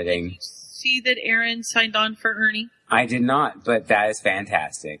help with editing. Did you see that Aaron signed on for Ernie? I did not, but that is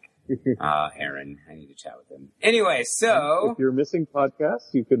fantastic. Aaron, I need to chat with him. Anyway, so if you're missing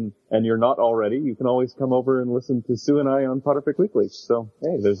podcasts, you can, and you're not already, you can always come over and listen to Sue and I on Potterfic Weekly. So,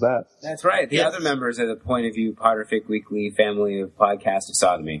 hey, there's that. That's right. The other members of the Point of View Potterfic Weekly family of podcast of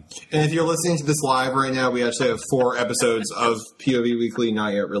sodomy. And if you're listening to this live right now, we actually have 4 episodes of POV Weekly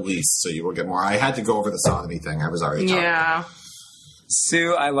not yet released, so you will get more. I had to go over the sodomy thing. I was already talking. Yeah.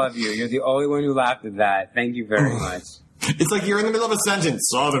 Sue, I love you. You're the only one who laughed at that. Thank you very much. It's like you're in the middle of a sentence.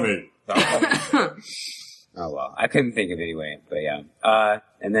 Sodomy. Oh, well. I couldn't think of it anyway, but yeah.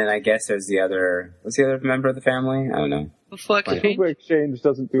 And then I guess there's the other... What's the other member of the family? I don't know. Poofa Exchange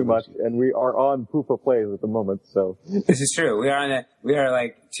doesn't do much, and we are on Poofa Plays at the moment, so... This is true. We are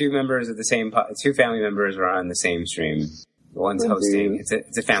like 2 members of the same... 2 family members are on the same stream. One's hosting. It's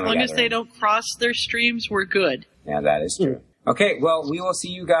a family As long gathering. as they don't cross their streams, we're good. Yeah, that is true. Okay, well, we will see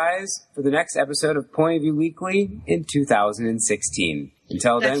you guys for the next episode of Point of View Weekly in 2016.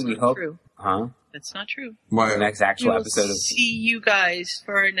 Until then, we hope... True. Huh? That's not true. Why? The next actual we'll episode of... see you guys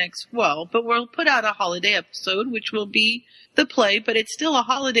for our next... Well, but we'll put out a holiday episode, which will be the play, but it's still a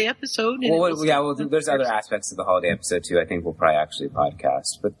holiday episode. And there's other aspects of the holiday episode, too. I think we'll probably actually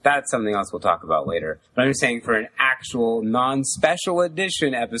podcast. But that's something else we'll talk about later. But I'm just saying for an actual non-special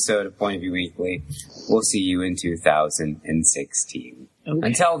edition episode of Point of View Weekly, we'll see you in 2016. Okay.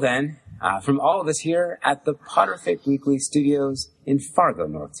 Until then... from all of us here at the Potterfic Weekly Studios in Fargo,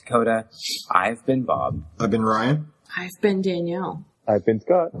 North Dakota, I've been Bob. I've been Ryan. I've been Danielle. I've been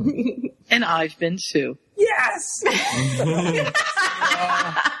Scott. And I've been Sue. Yes!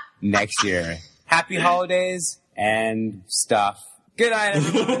 Next year. Happy holidays and stuff. Good night,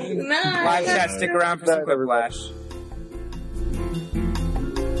 everybody. Night. Live chat, stick around for some Quiplash.